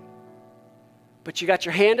 But you got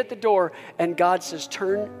your hand at the door, and God says,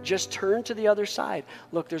 just turn to the other side.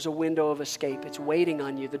 Look, there's a window of escape. It's waiting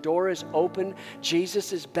on you. The door is open.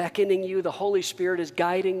 Jesus is beckoning you. The Holy Spirit is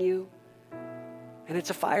guiding you. And it's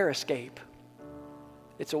a fire escape.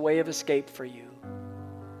 It's a way of escape for you.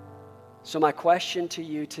 So my question to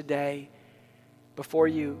you today, before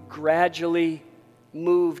you gradually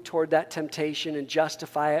move toward that temptation and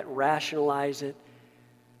justify it, rationalize it,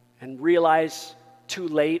 and realize too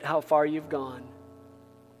late how far you've gone,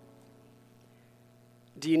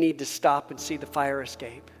 do you need to stop and see the fire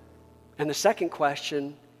escape? And the second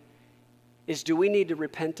question is, do we need to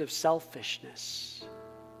repent of selfishness?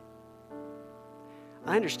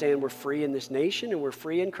 I understand we're free in this nation and we're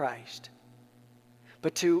free in Christ.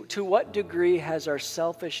 But to what degree has our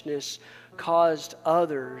selfishness caused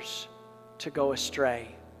others to go astray?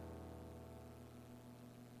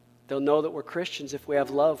 They'll know that we're Christians if we have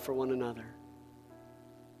love for one another.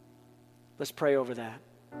 Let's pray over that.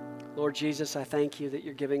 Lord Jesus, I thank you that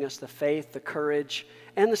you're giving us the faith, the courage,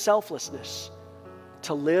 and the selflessness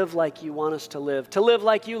to live like you want us to live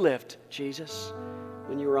like you lived, Jesus,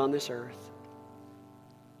 when you were on this earth.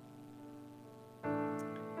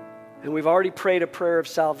 And we've already prayed a prayer of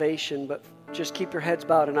salvation, but just keep your heads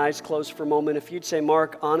bowed and eyes closed for a moment. If you'd say,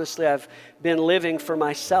 Mark, honestly, I've been living for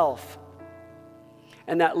myself.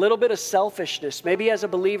 And that little bit of selfishness, maybe as a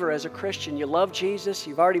believer, as a Christian, you love Jesus,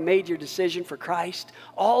 you've already made your decision for Christ.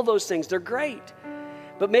 All those things, they're great.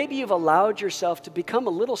 But maybe you've allowed yourself to become a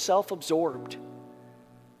little self-absorbed.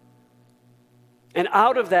 And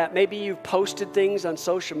out of that, maybe you've posted things on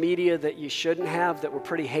social media that you shouldn't have, that were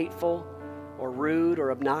pretty hateful or rude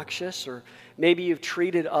or obnoxious, or maybe you've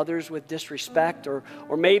treated others with disrespect, or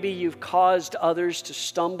maybe you've caused others to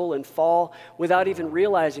stumble and fall without even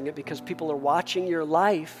realizing it, because people are watching your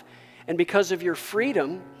life, and because of your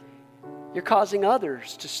freedom, you're causing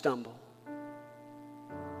others to stumble.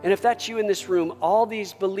 And if that's you in this room, all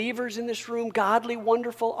these believers in this room, godly,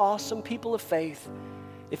 wonderful, awesome people of faith,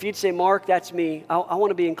 if you'd say, Mark, that's me, I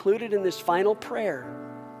want to be included in this final prayer,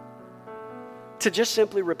 to just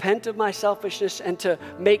simply repent of my selfishness and to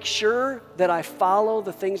make sure that I follow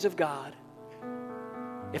the things of God.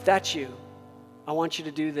 If that's you, I want you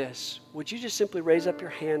to do this. Would you just simply raise up your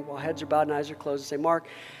hand while heads are bowed and eyes are closed and say, Mark,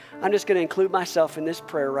 I'm just going to include myself in this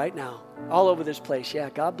prayer right now. All over this place. Yeah,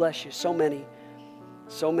 God bless you. So many.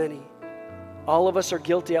 So many. All of us are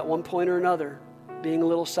guilty at one point or another, being a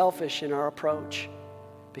little selfish in our approach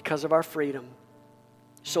because of our freedom.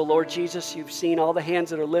 So, Lord Jesus, you've seen all the hands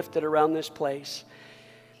that are lifted around this place.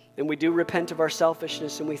 And we do repent of our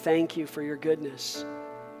selfishness, and we thank you for your goodness.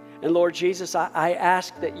 And Lord Jesus, I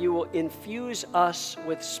ask that you will infuse us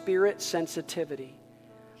with spirit sensitivity,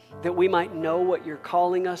 that we might know what you're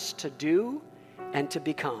calling us to do and to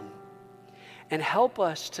become. And help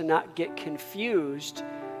us to not get confused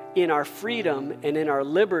in our freedom and in our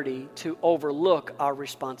liberty to overlook our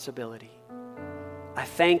responsibility. I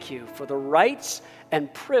thank you for the rights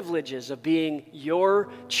and privileges of being your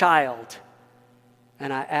child.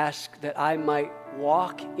 And I ask that I might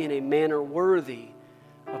walk in a manner worthy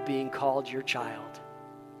of being called your child,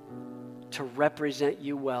 to represent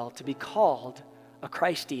you well, to be called a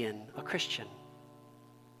Christian, a Christian.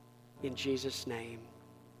 In Jesus' name.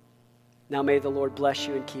 Now may the Lord bless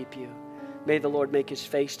you and keep you. May the Lord make his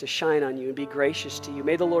face to shine on you and be gracious to you.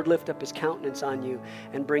 May the Lord lift up his countenance on you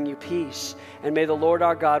and bring you peace. And may the Lord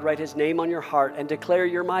our God write his name on your heart and declare,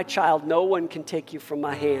 you're my child. No one can take you from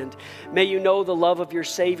my hand. May you know the love of your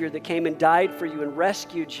Savior that came and died for you and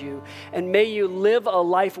rescued you. And may you live a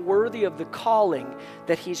life worthy of the calling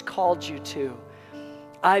that he's called you to.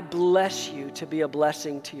 I bless you to be a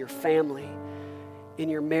blessing to your family, in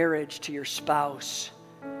your marriage, to your spouse,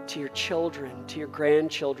 to your children, to your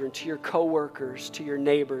grandchildren, to your coworkers, to your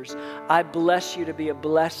neighbors. I bless you to be a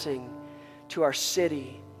blessing to our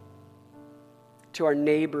city, to our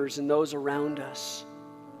neighbors and those around us.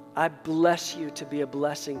 I bless you to be a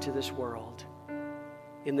blessing to this world.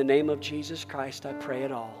 In the name of Jesus Christ, I pray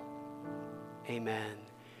it all. Amen.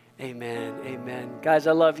 Amen. Amen. Guys,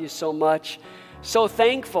 I love you so much. So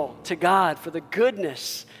thankful to God for the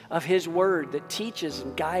goodness of his word that teaches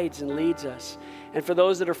and guides and leads us. And for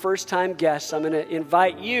those that are first-time guests, I'm going to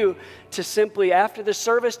invite you to simply, after the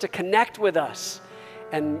service, to connect with us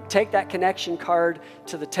and take that connection card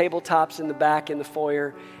to the tabletops in the back in the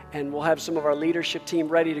foyer, and we'll have some of our leadership team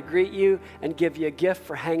ready to greet you and give you a gift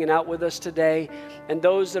for hanging out with us today. And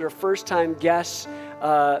those that are first-time guests,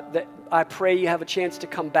 that I pray you have a chance to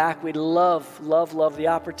come back. We'd love the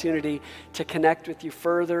opportunity to connect with you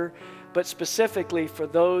further, but specifically for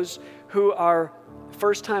those who are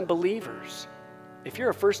first-time believers. If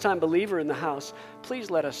you're a first-time believer in the house,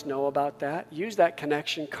 please let us know about that. Use that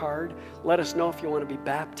connection card. Let us know if you want to be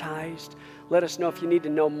baptized. Let us know if you need to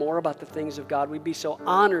know more about the things of God. We'd be so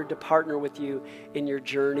honored to partner with you in your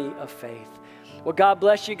journey of faith. Well, God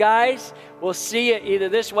bless you guys. We'll see you either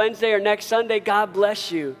this Wednesday or next Sunday. God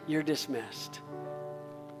bless you. You're dismissed.